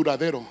cambio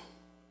duradero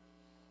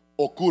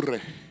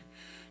ocurre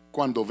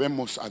cuando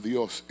vemos a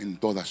Dios en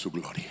toda su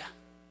gloria.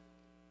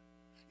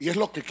 Y es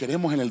lo que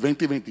queremos en el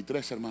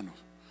 2023, hermanos.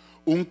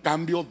 Un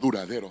cambio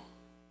duradero,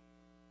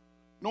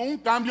 no un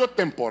cambio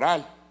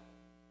temporal.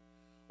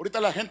 Ahorita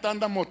la gente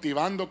anda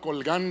motivando,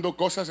 colgando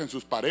cosas en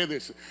sus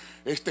paredes.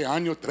 Este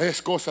año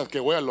 3 cosas que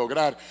voy a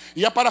lograr.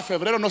 Y ya para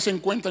febrero no se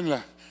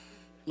encuentran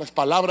las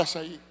palabras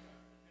ahí.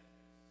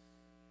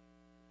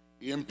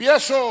 Y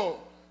empiezo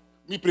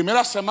mi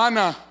primera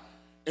semana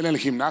en el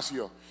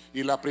gimnasio.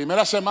 Y la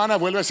primera semana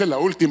vuelve a ser la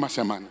última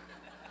semana.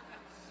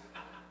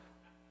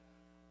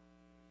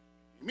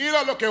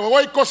 Mira lo que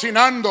voy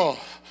cocinando.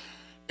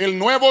 El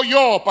nuevo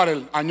yo para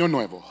el año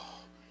nuevo.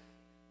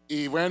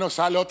 Y bueno,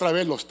 sale otra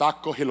vez los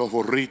tacos y los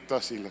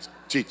burritos y los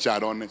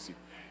chicharrones.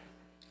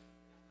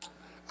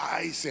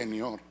 Ay,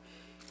 Señor.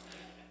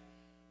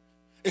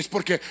 Es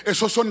porque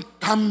esos son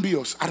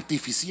cambios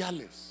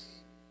artificiales.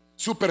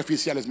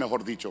 Superficiales,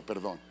 mejor dicho,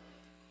 perdón.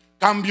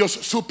 Cambios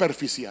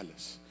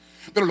superficiales.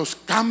 Pero los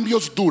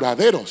cambios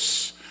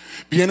duraderos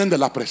vienen de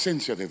la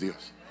presencia de Dios.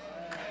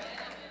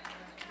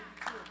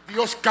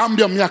 Dios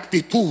cambia mi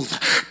actitud,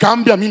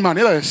 cambia mi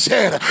manera de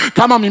ser,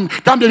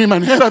 cambia mi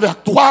manera de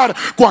actuar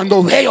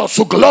cuando veo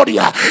su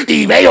gloria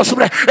y veo su...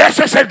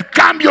 Ese es el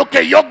cambio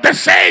que yo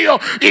deseo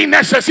y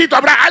necesito.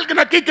 ¿Habrá alguien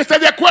aquí que esté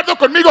de acuerdo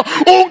conmigo?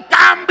 Un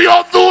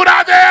cambio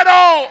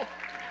duradero.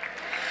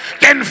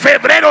 Que en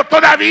febrero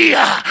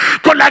todavía,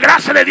 con la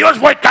gracia de Dios,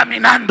 voy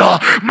caminando.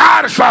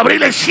 Marzo,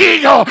 abril, y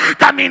sigo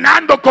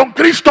caminando con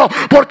Cristo,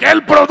 porque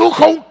Él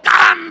produjo un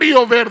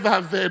cambio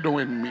verdadero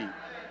en mí.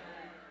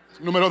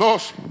 Número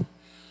 2,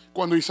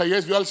 cuando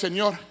Isaías vio al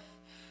Señor,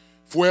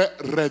 fue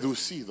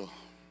reducido.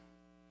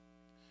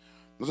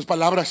 En otras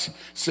palabras,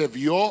 se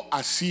vio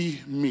a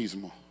sí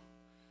mismo.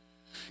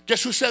 ¿Qué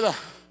suceda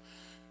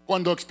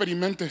cuando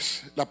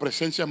experimentes la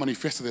presencia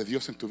manifiesta de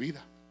Dios en tu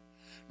vida?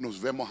 Nos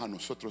vemos a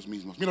nosotros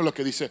mismos. Mira lo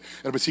que dice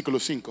el versículo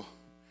 5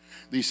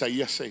 de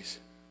Isaías 6.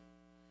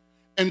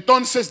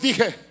 Entonces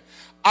dije: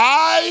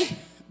 ay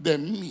de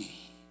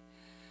mí,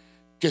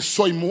 que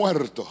soy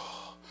muerto,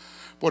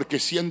 porque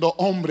siendo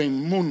hombre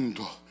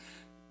inmundo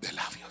de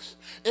labios.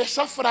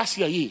 Esa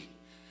frase ahí,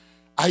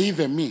 ay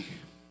de mí,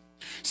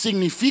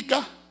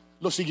 significa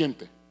lo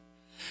siguiente: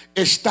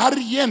 estar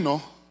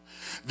lleno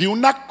de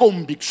una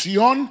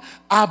convicción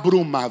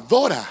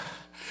abrumadora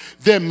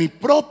de mi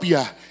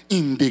propia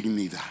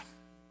indignidad.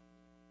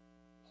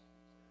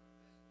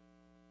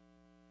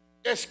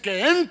 Es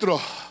que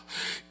entro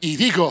y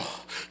digo: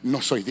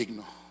 no soy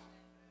digno.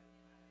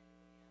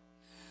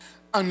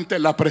 Ante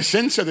la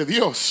presencia de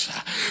Dios,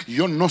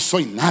 yo no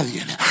soy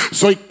nadie.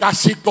 Soy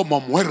casi como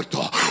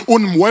muerto.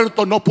 Un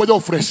muerto no puede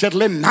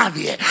ofrecerle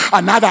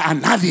a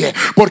nadie,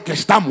 porque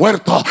está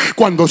muerto.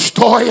 Cuando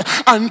estoy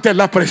ante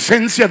la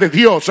presencia de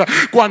Dios,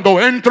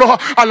 cuando entro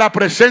a la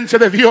presencia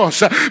de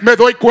Dios, me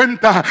doy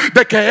cuenta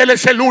de que Él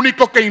es el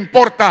único que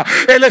importa.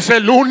 Él es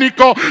el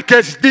único que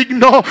es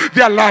digno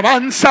de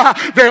alabanza,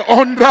 de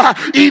honra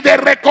y de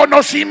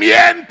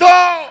reconocimiento.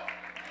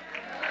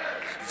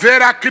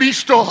 Ver a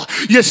Cristo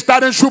y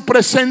estar en su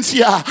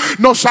presencia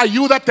nos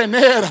ayuda a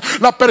tener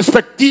la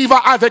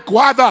perspectiva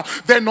adecuada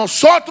de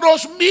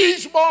nosotros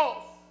mismos.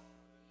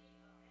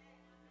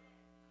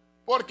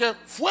 Porque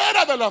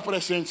fuera de la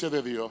presencia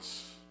de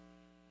Dios,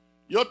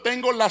 yo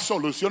tengo las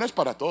soluciones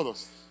para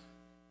todos.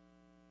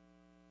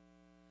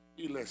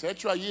 Y les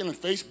echo allí en el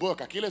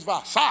Facebook: aquí les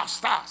va,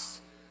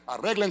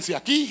 arréglense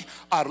aquí,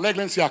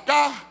 arréglense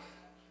acá.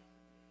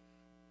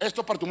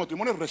 Esto para tu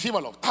matrimonio,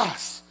 recíbalo.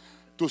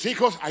 Tus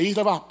hijos, ahí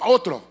te va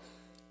otro.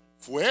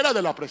 Fuera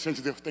de la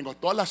presencia de Dios tengo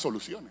todas las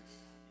soluciones.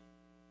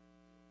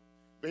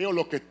 Veo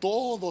lo que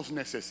todos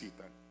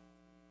necesitan.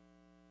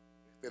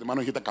 Este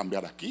hermano necesita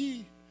cambiar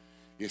aquí,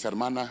 y esa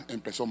hermana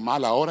empezó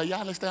mal ahora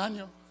ya este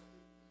año.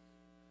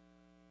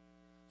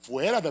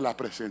 Fuera de la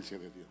presencia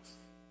de Dios.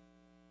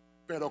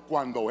 Pero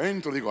cuando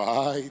entro digo: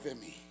 ay de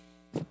mí.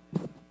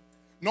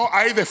 No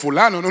ay de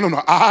fulano,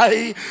 no,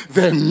 ay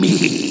de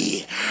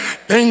mí.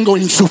 Tengo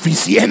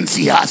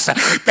insuficiencias,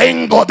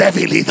 tengo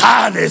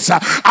debilidades,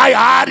 hay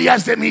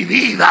áreas de mi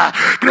vida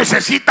que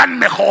necesitan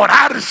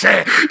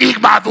mejorarse y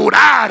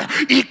madurar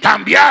y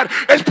cambiar.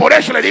 Es por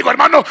eso le digo,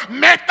 hermano,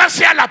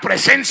 métase a la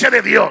presencia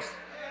de Dios.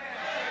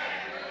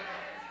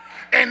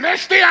 En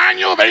este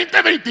año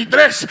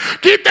 2023,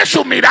 quite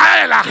su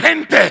mirada de la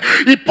gente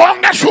y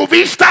ponga su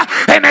vista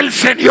en el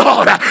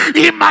Señor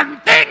y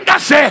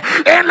manténgase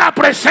en la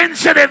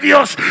presencia de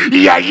Dios,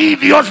 y allí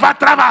Dios va a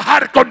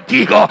trabajar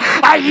contigo,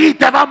 allí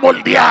te va a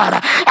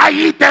moldear,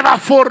 allí te va a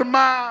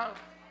formar.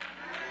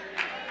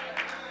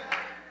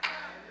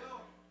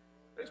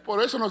 Es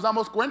por eso nos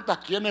damos cuenta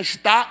quién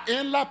está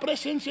en la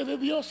presencia de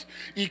Dios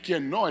y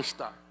quién no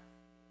está.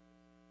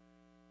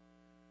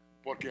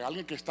 Porque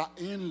alguien que está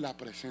en la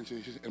presencia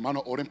dice: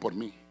 hermano, oren por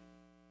mí.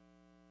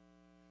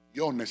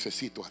 Yo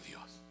necesito a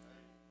Dios.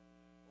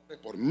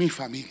 Oren por mi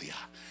familia.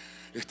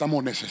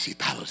 Estamos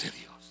necesitados de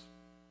Dios.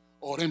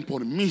 Oren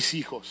por mis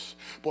hijos,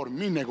 por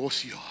mi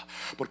negocio,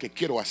 porque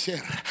quiero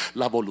hacer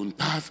la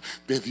voluntad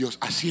de Dios.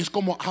 Así es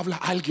como habla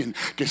alguien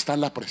que está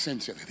en la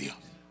presencia de Dios.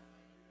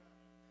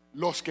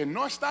 Los que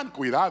no están,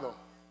 cuidado.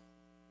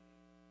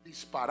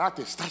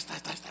 Disparates.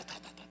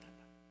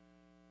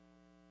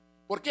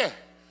 ¿Por qué?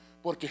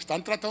 Porque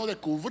están tratando de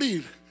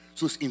cubrir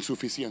sus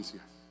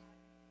insuficiencias.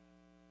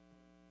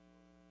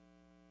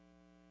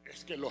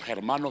 Es que los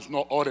hermanos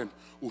no oren.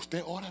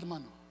 Usted ora,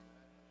 hermano.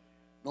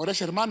 ¿No eres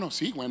hermano?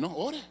 Sí, bueno,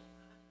 ore.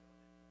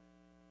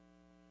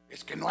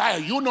 Es que no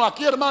hay ayuno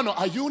aquí, hermano.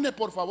 Ayune,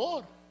 por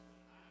favor.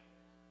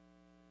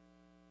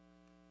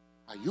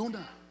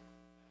 Ayuna.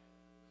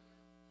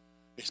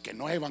 Es que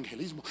no hay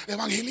evangelismo.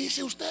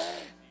 Evangelice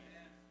usted.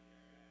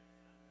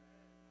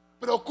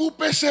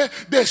 Preocúpese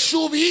de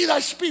su vida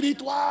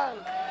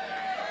espiritual.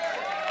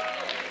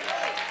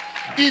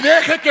 Y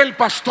deje que el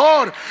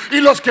pastor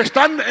y los que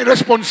están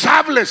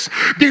responsables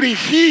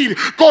dirigir,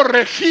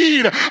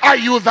 corregir,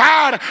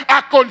 ayudar,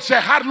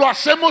 aconsejar. Lo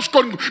hacemos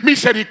con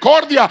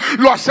misericordia,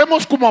 lo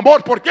hacemos con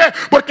amor. ¿Por qué?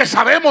 Porque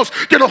sabemos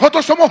que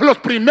nosotros somos los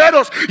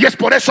primeros, y es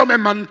por eso me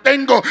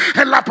mantengo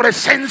en la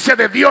presencia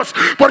de Dios.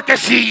 Porque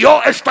si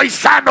yo estoy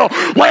sano,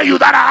 voy a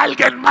ayudar a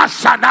alguien más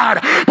a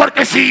sanar.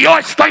 Porque si yo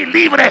estoy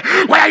libre,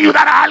 voy a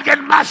ayudar a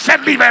alguien más a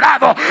ser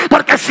liberado.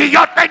 Porque si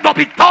yo tengo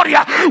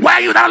victoria, voy a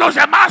ayudar a los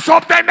demás a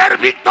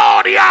obtener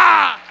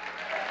victoria.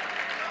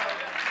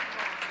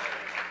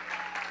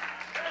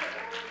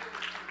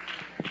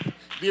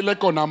 Dile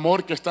con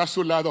amor que está a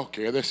su lado: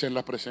 quédese en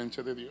la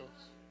presencia de Dios.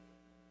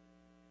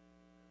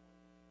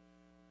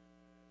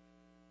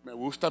 Me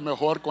gusta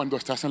mejor cuando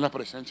estás en la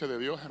presencia de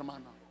Dios,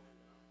 hermano.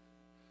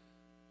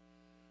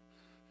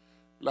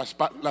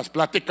 Las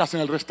pláticas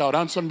en el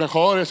restaurante son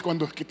mejores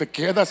cuando te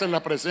quedas en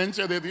la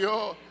presencia de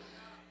Dios.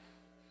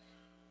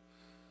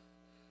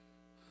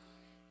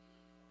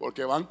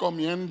 Porque van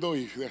comiendo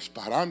y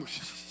disparando.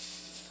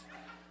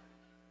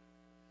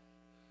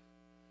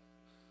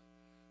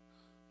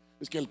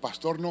 Es que el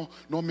pastor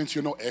no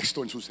mencionó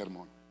esto en su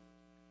sermón.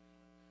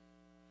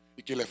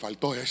 Y que le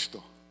faltó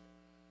esto.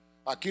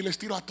 Aquí les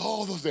tiro a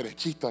todos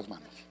derechitos,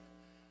 hermanos.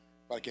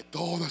 Para que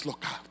todos lo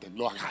capten,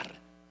 lo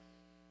agarren.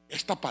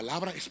 Esta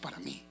palabra es para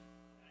mí.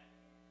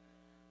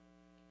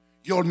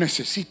 Yo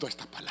necesito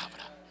esta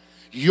palabra.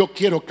 Yo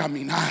quiero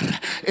caminar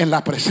en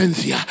la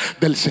presencia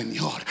del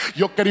Señor.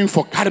 Yo quiero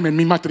enfocarme en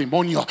mi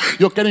matrimonio.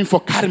 Yo quiero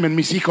enfocarme en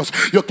mis hijos.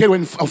 Yo quiero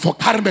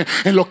enfocarme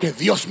en lo que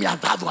Dios me ha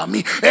dado a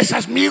mí. Esa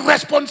es mi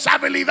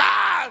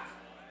responsabilidad.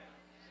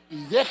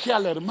 Y deje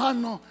al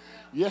hermano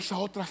y esa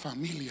otra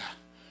familia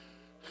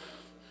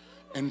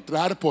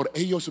entrar por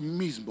ellos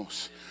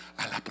mismos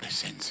a la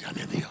presencia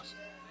de Dios.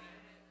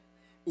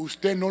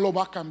 Usted no lo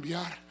va a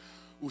cambiar.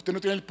 Usted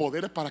no tiene el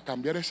poder para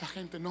cambiar a esa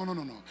gente. No.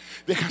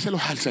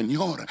 Déjaselos al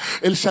Señor.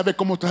 Él sabe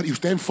cómo tratar. Y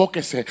usted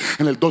enfóquese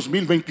en el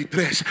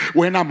 2023.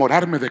 Voy a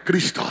enamorarme de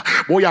Cristo.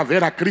 Voy a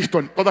ver a Cristo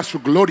en toda su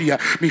gloria.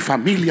 Mi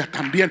familia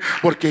también,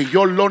 porque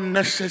yo lo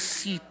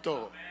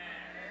necesito.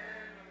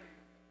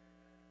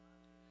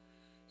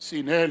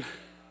 Sin Él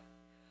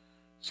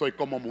soy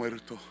como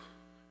muerto,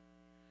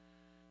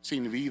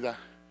 sin vida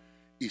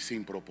y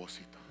sin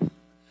propósito.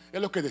 Es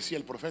lo que decía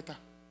el profeta.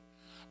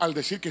 Al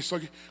decir que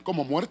soy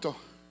como muerto,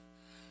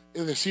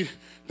 es decir,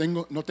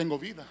 no tengo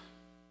vida,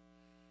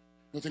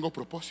 no tengo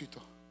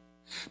propósito.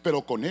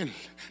 Pero con Él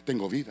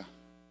tengo vida.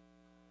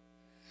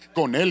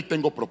 Con Él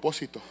tengo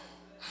propósito.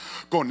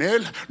 Con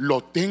Él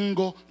lo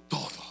tengo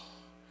todo.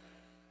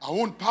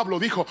 Aún Pablo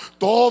dijo: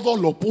 todo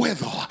lo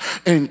puedo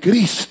en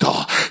Cristo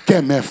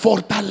que me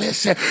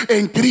fortalece.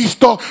 En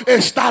Cristo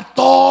está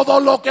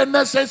todo lo que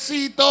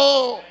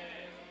necesito.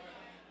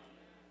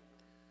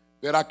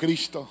 Ver a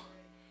Cristo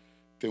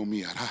te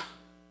humillará.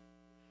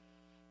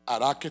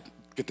 Hará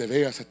que te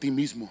veas a ti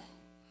mismo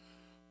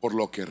por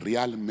lo que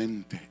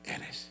realmente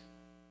eres.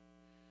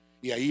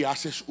 Y ahí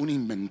haces un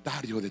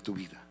inventario de tu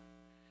vida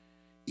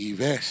y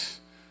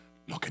ves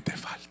lo que te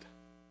falta.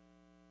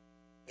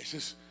 Ese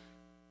es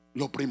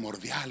lo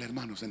primordial,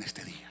 hermanos, en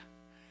este día.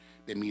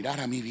 De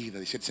mirar a mi vida,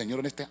 decir: Señor,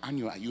 en este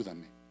año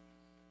ayúdame.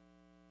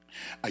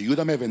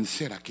 Ayúdame a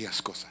vencer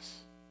aquellas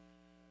cosas.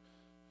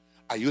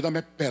 Ayúdame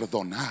a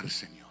perdonar,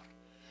 Señor.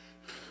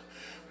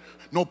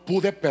 No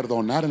pude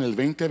perdonar en el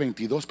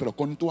 2022, pero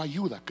con tu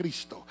ayuda,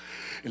 Cristo,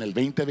 en el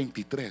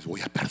 2023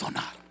 voy a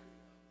perdonar.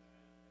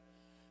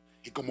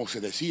 Y como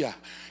se decía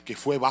que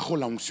fue bajo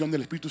la unción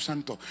del Espíritu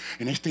Santo,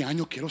 en este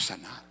año quiero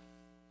sanar.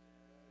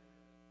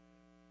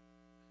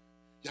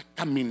 Ya he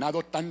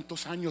caminado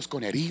tantos años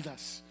con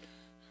heridas,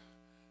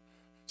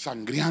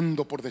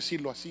 sangreando, por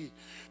decirlo así,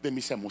 de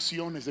mis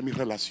emociones, de mis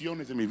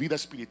relaciones, de mi vida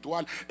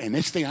espiritual. En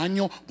este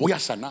año voy a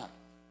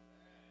sanar.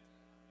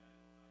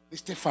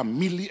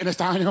 En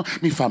este año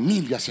mi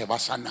familia se va a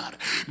sanar.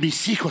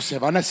 Mis hijos se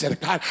van a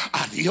acercar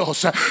a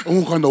Dios.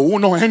 Cuando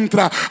uno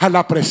entra a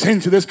la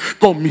presencia de Dios,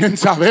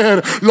 comienza a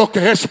ver lo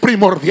que es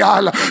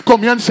primordial.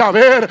 Comienza a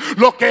ver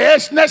lo que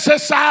es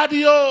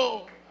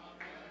necesario.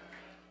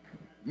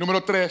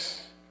 Número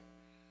 3.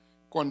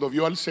 Cuando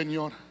vio al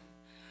Señor,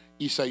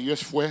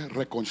 Isaías fue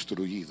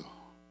reconstruido.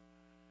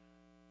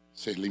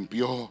 Se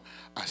limpió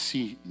a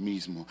sí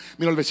mismo.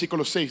 Mira el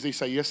versículo 6 de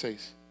Isaías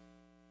 6.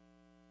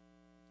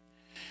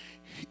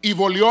 Y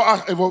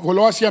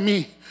voló hacia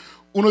mí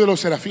uno de los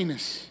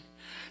serafines,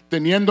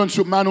 teniendo en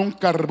su mano un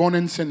carbón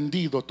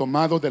encendido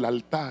tomado del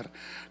altar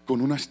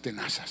con unas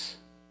tenazas.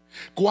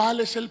 ¿Cuál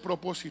es el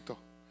propósito?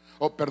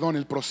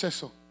 El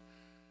proceso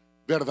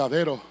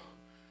verdadero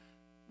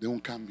de un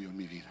cambio en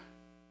mi vida.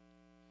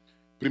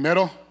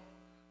 Primero,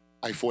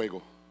 hay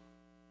fuego.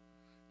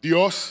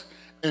 Dios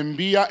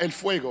envía el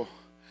fuego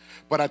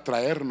para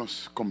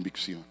traernos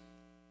convicción.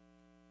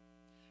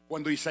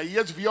 Cuando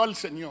Isaías vio al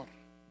Señor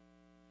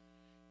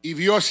y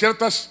vio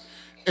ciertas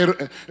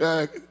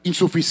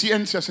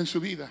insuficiencias en su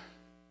vida,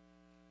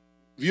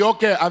 vio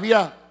que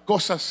había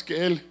cosas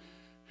que él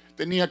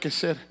tenía que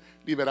ser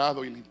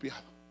liberado y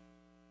limpiado.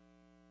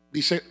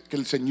 Dice que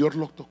el Señor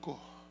lo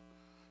tocó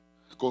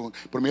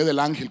por medio del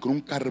ángel con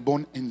un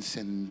carbón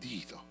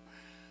encendido,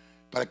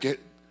 para que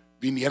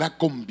viniera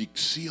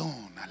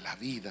convicción a la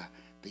vida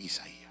de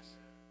Isaías.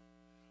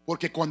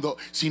 Porque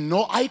si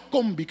no hay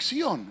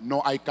convicción,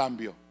 no hay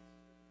cambio.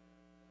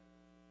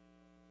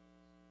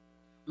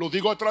 Lo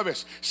digo otra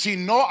vez: si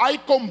no hay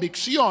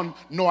convicción,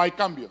 no hay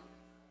cambio.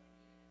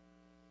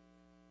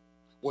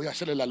 Voy a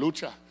hacerle la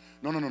lucha.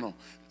 No.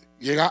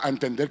 Llega a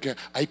entender que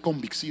hay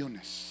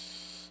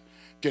convicciones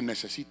que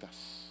necesitas.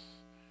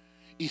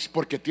 Y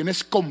porque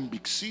tienes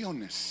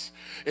convicciones,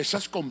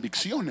 esas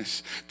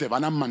convicciones te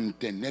van a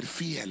mantener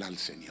fiel al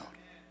Señor.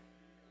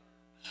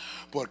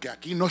 Porque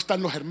aquí no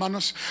están los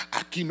hermanos,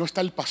 aquí no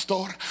está el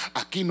pastor,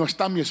 aquí no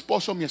está mi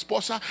esposo, mi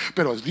esposa,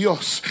 pero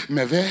Dios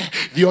me ve,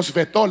 Dios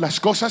ve todas las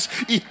cosas,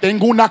 y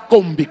tengo una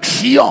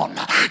convicción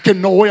que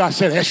no voy a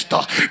hacer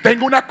esto.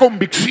 Tengo una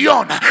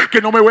convicción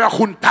que no me voy a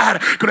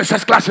juntar con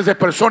esas clases de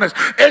personas.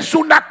 Es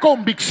una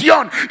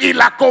convicción, y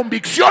la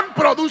convicción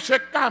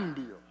produce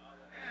cambio.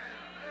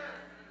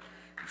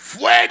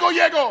 Fuego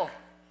llegó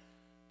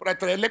para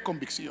traerle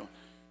convicción.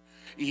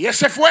 Y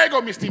ese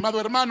fuego, mi estimado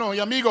hermano y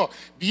amigo,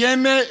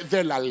 viene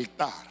del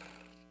altar.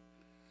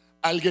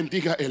 Alguien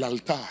diga: el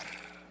altar.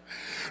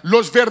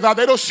 Los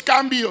verdaderos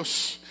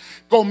cambios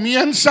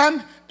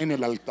comienzan en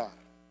el altar.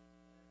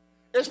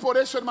 Es por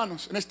eso,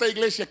 hermanos, en esta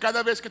iglesia,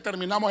 cada vez que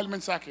terminamos el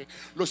mensaje,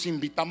 los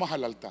invitamos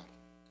al altar.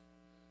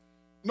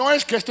 No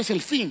es que este es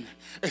el fin,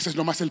 este es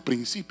nomás el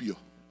principio.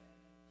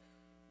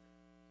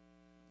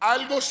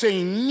 Algo se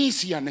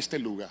inicia en este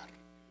lugar.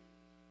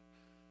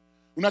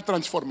 Una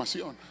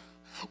transformación,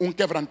 un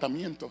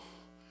quebrantamiento,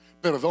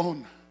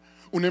 perdón,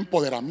 un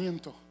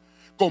empoderamiento.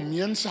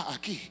 Comienza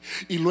aquí,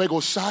 y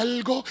luego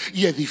salgo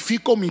y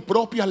edifico mi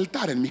propio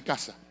altar en mi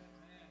casa.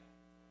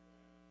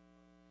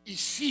 Y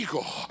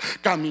sigo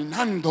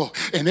caminando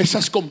en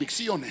esas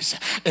convicciones,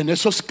 en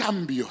esos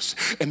cambios,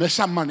 en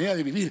esa manera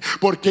de vivir,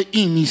 porque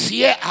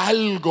inicié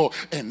algo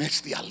en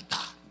este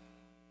altar.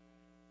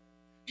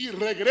 Y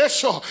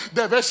regreso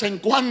de vez en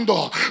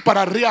cuando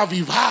para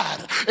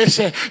reavivar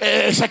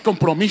ese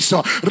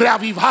compromiso,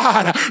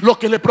 reavivar lo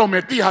que le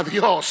prometí a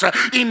Dios,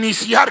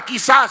 iniciar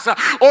quizás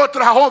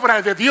otra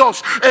obra de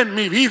Dios en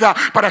mi vida,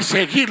 para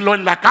seguirlo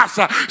en la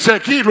casa,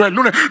 seguirlo el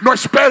lunes. No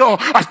espero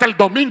hasta el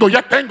domingo,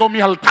 ya tengo mi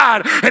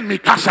altar en mi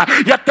casa,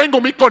 ya tengo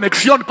mi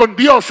conexión con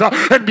Dios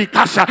en mi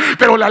casa,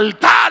 pero el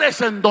altar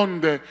es en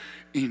donde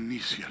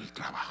inicia el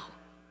trabajo.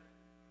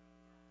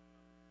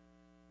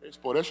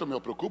 Por eso me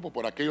preocupo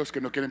por aquellos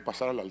que no quieren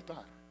pasar al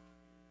altar.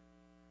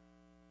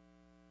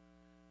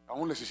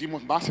 Aún les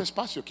hicimos más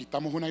espacio,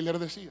 quitamos una hilera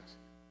de sillas,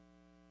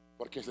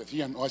 porque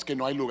decían: no, es que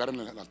no hay lugar en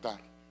el altar.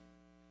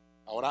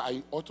 Ahora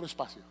hay otro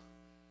espacio.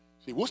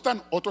 Si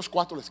gustan, otros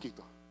 4 les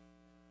quito.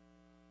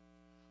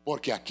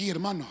 Porque aquí,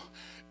 hermano,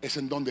 es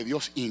en donde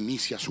Dios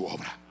inicia su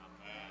obra.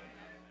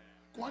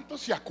 ¿Cuántos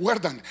se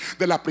acuerdan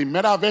de la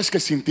primera vez que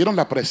sintieron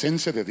la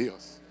presencia de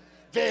Dios?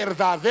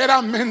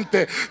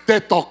 Verdaderamente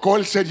te tocó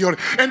el Señor.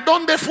 ¿En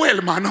dónde fue,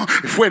 hermano?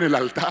 Fue en el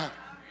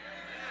altar.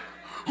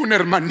 Un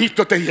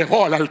hermanito te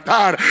llevó al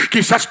altar.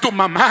 Quizás tu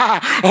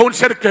mamá o un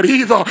ser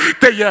querido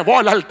te llevó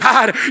al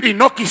altar y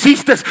no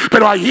quisiste,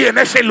 pero allí en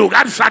ese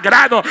lugar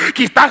sagrado,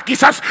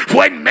 quizás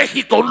fue en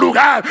México un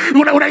lugar,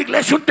 una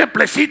iglesia, un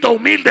templecito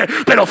humilde,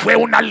 pero fue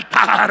un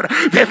altar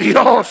de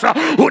Dios,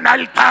 un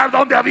altar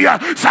donde había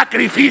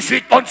sacrificio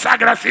y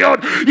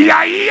consagración, y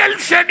ahí el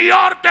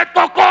Señor te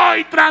tocó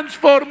y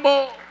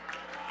transformó.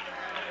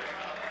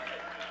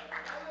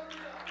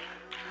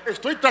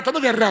 Estoy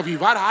tratando de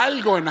reavivar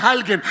algo en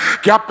alguien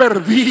que ha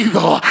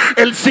perdido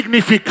el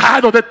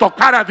significado de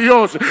tocar a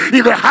Dios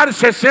y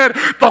dejarse ser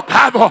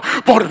tocado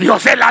por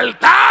Dios. El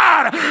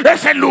altar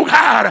es el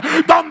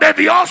lugar donde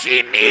Dios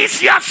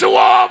inicia su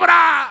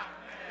obra.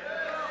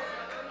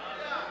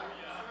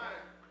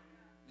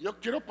 Yo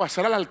quiero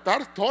pasar al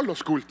altar todos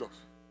los cultos.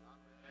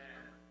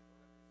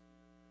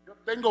 Yo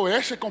tengo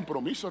ese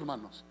compromiso,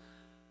 hermanos,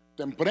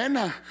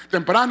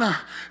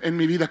 temprana en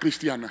mi vida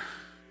cristiana.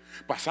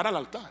 Pasar al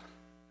altar.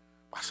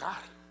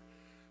 Pasar.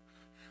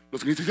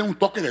 Los que necesitan un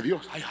toque de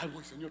Dios: ay,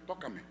 voy, Señor,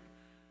 tócame.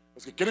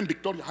 Los que quieren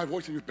victoria: ay,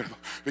 voy, Señor, perdón,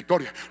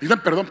 victoria. Dicen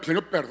perdón,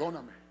 Señor,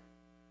 perdóname.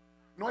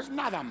 No es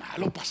nada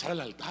malo pasar al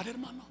altar,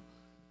 hermano.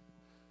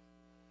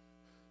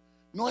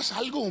 No es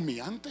algo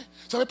humillante.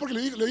 ¿Sabe por qué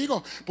le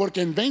digo? Porque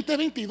en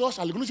 2022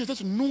 algunos de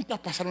ustedes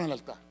nunca pasaron al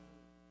altar.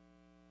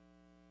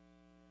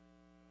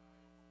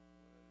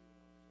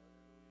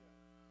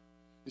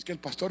 Es que el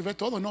pastor ve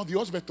todo. No,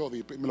 Dios ve todo,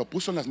 y me lo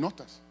puso en las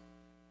notas.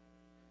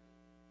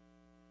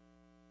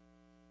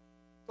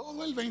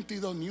 Todo el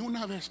 22, ni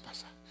una vez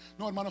pasa.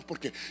 No, hermanos,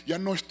 porque ya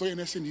no estoy en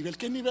ese nivel.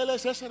 ¿Qué nivel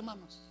es ese,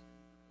 hermanos?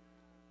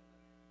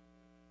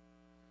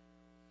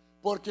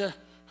 Porque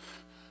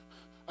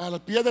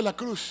al pie de la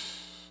cruz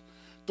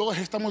todos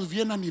estamos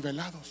bien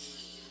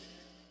anivelados.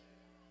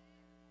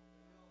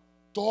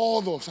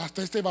 Todos,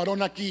 hasta este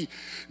varón aquí,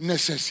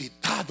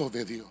 necesitado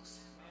de Dios,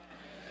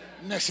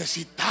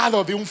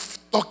 necesitado de un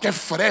toque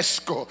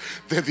fresco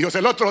de Dios.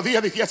 El otro día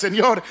dije: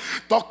 Señor,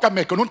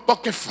 tócame con un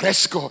toque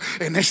fresco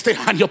en este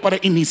año, para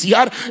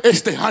iniciar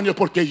este año,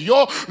 porque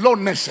yo lo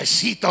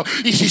necesito.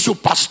 Y si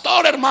su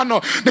pastor,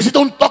 hermano, necesita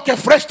un toque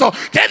fresco,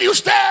 ¿qué de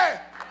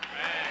usted?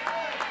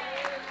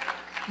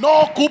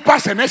 ¿No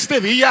ocupas en este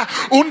día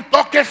un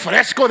toque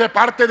fresco de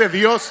parte de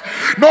Dios?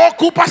 ¿No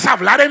ocupas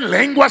hablar en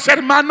lenguas,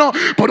 hermano,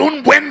 por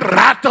un buen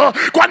rato?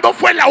 ¿Cuándo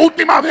fue la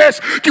última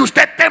vez que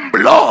usted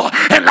tembló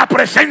en la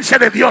presencia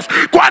de Dios?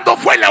 ¿Cuándo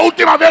fue la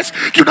última vez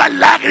que una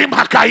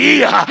lágrima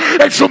caía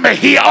en su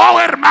mejilla? Oh,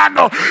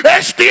 hermano,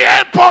 es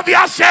tiempo de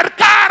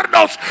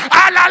acercarnos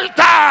al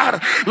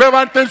altar.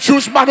 Levanten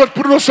sus manos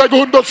por unos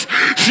segundos.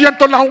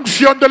 Siento la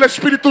unción del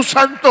Espíritu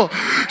Santo.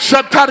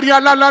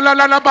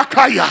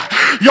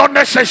 Yo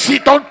necesito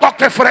un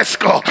toque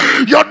fresco.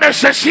 Yo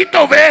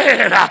necesito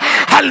ver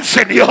al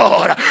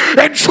Señor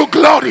en su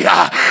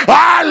gloria,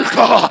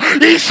 alto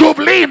y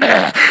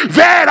sublime.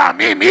 Ver a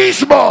mí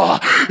mismo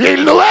y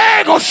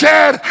luego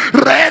ser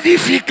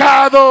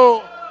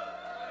reedificado.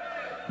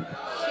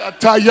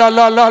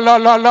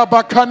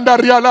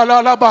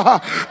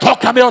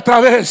 Tócame otra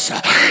vez,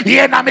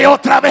 lléname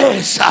otra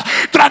vez,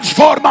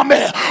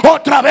 transfórmame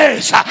otra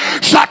vez,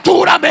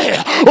 satúrame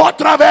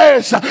otra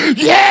vez,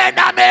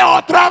 lléname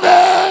otra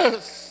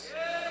vez.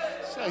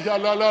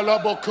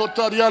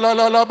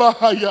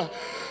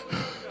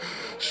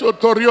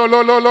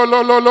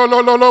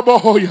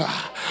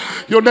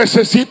 Yo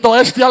necesito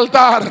este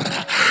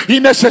altar y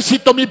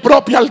necesito mi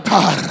propio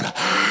altar.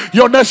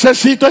 Yo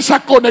necesito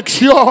esa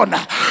conexión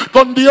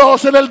con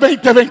Dios en el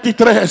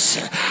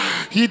 2023.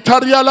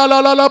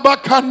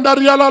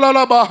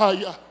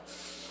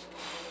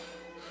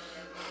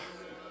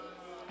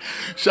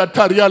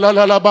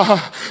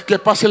 Que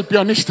pase el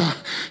pianista,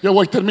 yo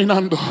voy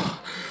terminando.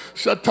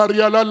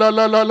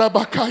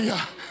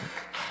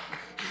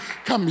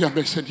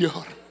 Cámbiame,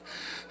 Señor,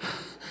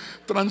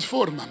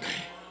 transfórmame,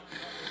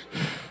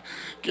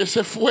 que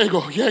ese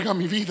fuego llegue a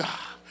mi vida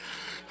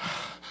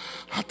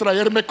a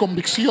traerme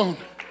convicción.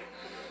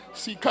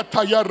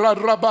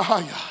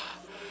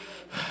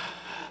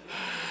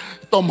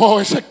 Tomó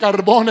ese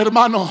carbón,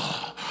 hermano,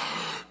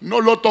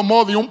 no lo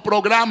tomó de un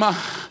programa,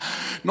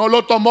 no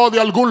lo tomó de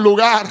algún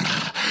lugar,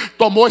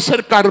 tomó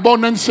ese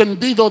carbón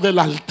encendido del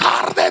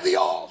altar de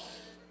Dios.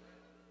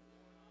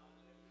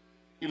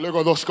 Y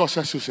luego dos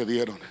cosas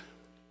sucedieron.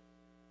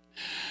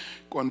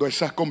 Cuando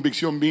esa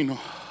convicción vino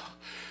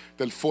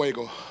del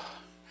fuego,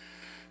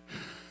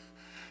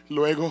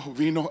 luego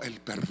vino el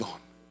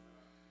perdón.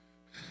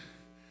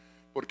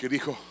 Porque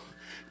dijo: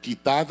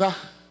 quitada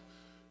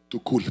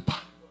tu culpa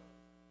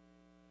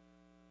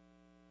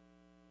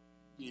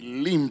y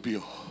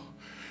limpio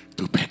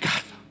tu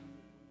pecado.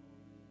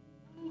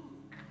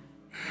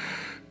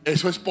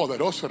 Eso es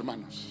poderoso,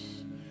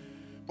 hermanos,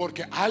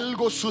 porque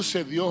algo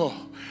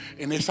sucedió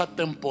en esa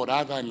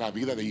temporada en la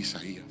vida de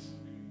Isaías.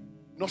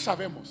 No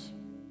sabemos.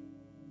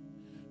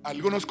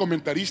 Algunos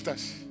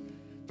comentaristas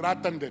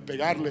tratan de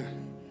pegarle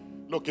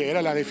lo que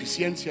era la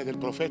deficiencia del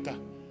profeta,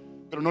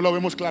 pero no lo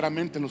vemos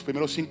claramente en los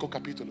primeros 5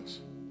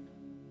 capítulos.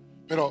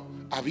 Pero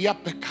había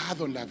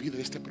pecado en la vida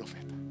de este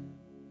profeta.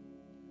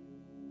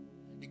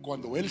 Y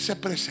cuando él se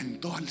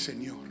presentó al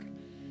Señor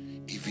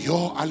y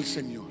vio al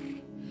Señor,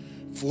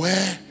 fue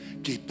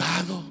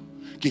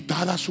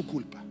quitada su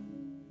culpa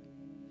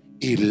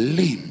y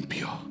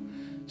limpio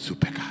su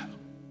pecado.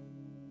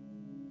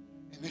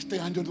 En este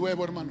año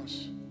nuevo,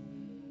 hermanos,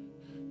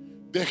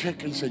 deje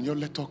que el Señor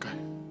le toque.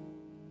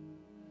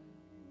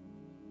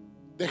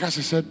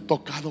 Déjase ser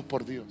tocado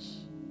por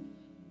Dios,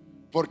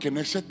 porque en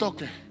ese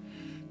toque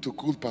tu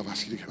culpa va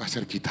a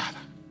ser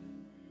quitada,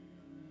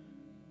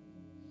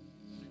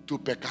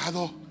 tu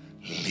pecado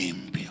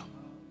limpio.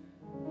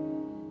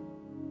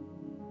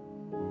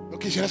 ¿No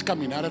quisieras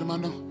caminar,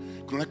 hermano,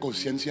 con una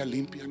conciencia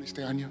limpia en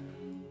este año?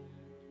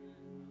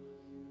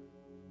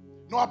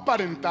 No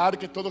aparentar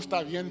que todo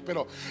está bien,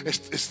 pero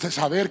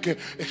saber que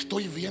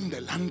estoy bien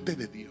delante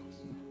de Dios.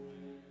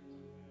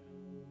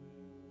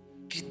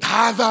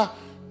 Quitada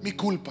mi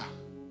culpa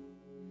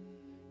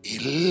y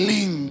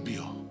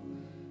limpio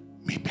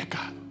mi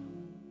pecado.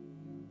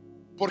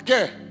 ¿Por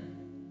qué?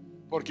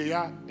 Porque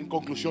ya en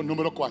conclusión,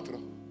 número 4,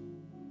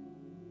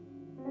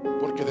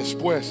 porque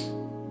después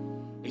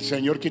el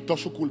Señor quitó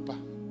su culpa,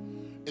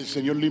 el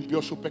Señor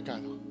limpió su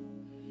pecado.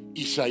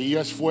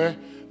 Isaías fue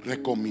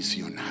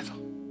recomisionado,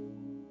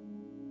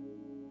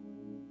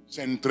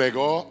 se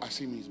entregó a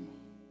sí mismo.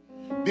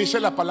 Dice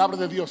la palabra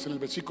de Dios en el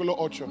versículo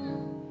 8,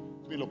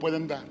 si lo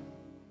pueden dar.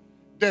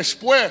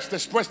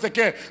 ¿Después de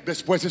qué?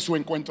 Después de su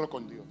encuentro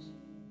con Dios.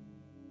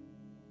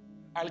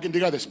 Alguien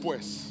diga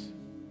después.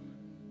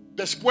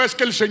 Después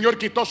que el Señor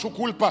quitó su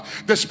culpa,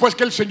 después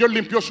que el Señor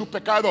limpió su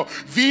pecado,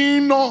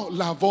 vino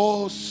la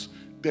voz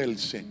del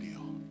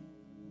Señor.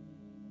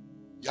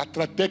 Ya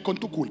traté con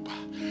tu culpa,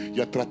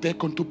 ya traté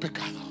con tu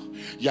pecado,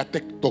 ya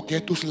te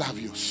toqué tus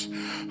labios.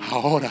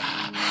 Ahora,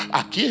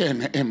 ¿a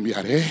quién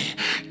enviaré?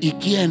 ¿Y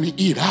quién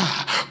irá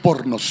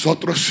por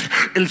nosotros?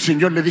 El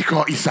Señor le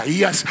dijo: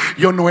 Isaías,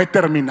 yo no he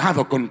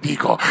terminado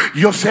contigo.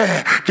 Yo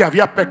sé que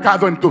había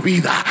pecado en tu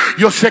vida,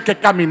 yo sé que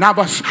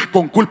caminabas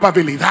con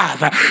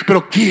culpabilidad, pero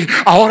aquí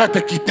ahora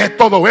te quité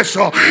todo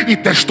eso y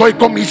te estoy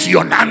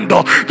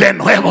comisionando de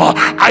nuevo.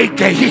 Hay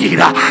que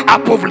ir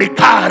a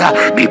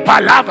publicar mi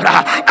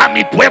palabra a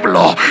mi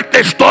pueblo. Te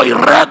estoy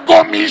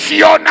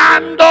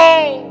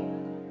recomisionando.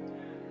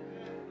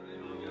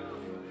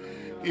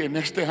 Y en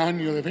este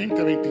año de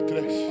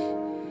 2023,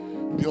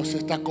 Dios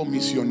está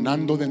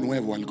comisionando de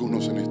nuevo a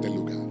algunos en este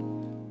lugar.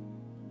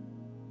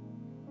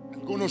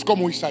 Algunos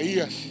como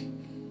Isaías,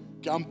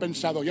 que han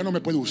pensado: ya no me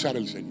puede usar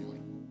el Señor,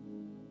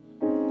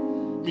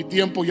 mi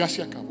tiempo ya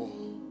se acabó,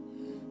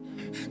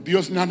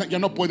 Dios ya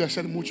no puede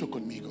hacer mucho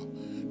conmigo.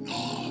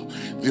 No,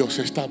 Dios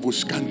está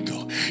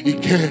buscando.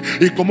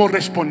 ¿Y cómo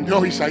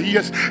respondió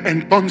Isaías?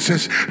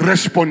 Entonces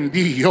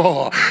respondí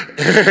yo: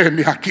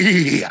 heme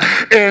aquí,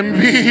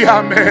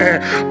 envíame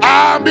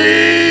a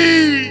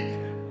mí.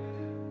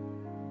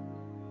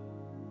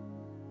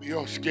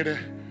 Dios quiere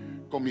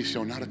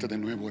comisionarte de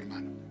nuevo,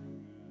 hermano.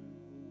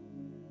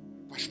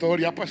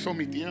 Pastor, ya pasó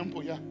mi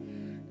tiempo, ya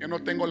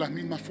no tengo las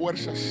mismas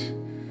fuerzas,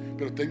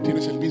 pero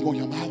tienes el mismo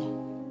llamado.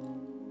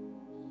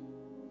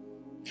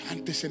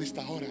 Levántese en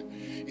esta hora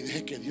y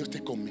deje que Dios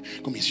te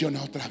comisione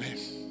otra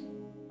vez.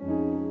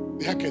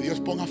 Deja que Dios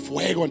ponga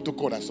fuego en tu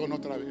corazón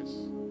otra vez.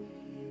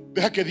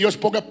 Deja que Dios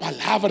ponga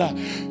palabra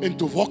en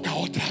tu boca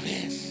otra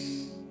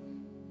vez,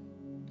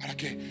 para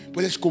que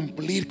puedas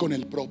cumplir con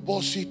el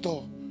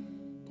propósito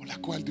por la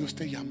cual Dios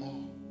te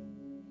llamó.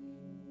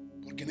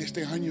 Porque en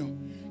este año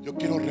yo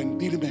quiero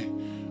rendirme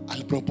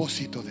al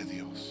propósito de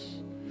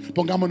Dios.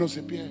 Pongámonos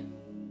de pie.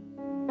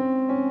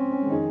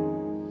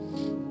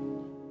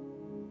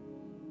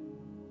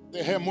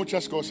 Dejé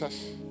muchas cosas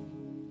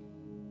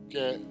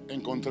que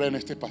encontré en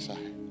este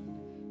pasaje.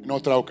 En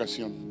otra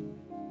ocasión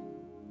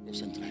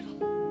los entrego.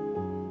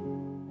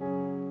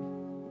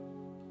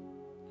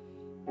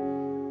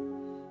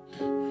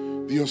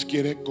 Dios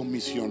quiere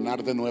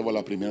comisionar de nuevo a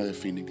la primera de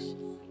Phoenix.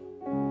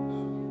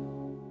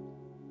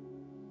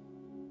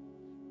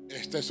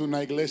 Esta es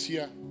una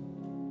iglesia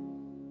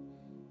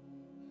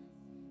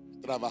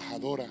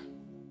trabajadora,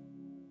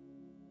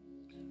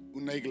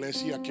 una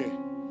iglesia que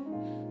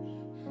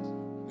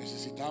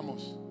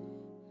necesitamos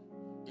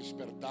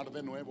despertar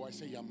de nuevo a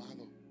ese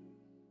llamado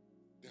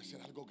de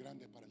hacer algo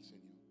grande para el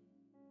Señor.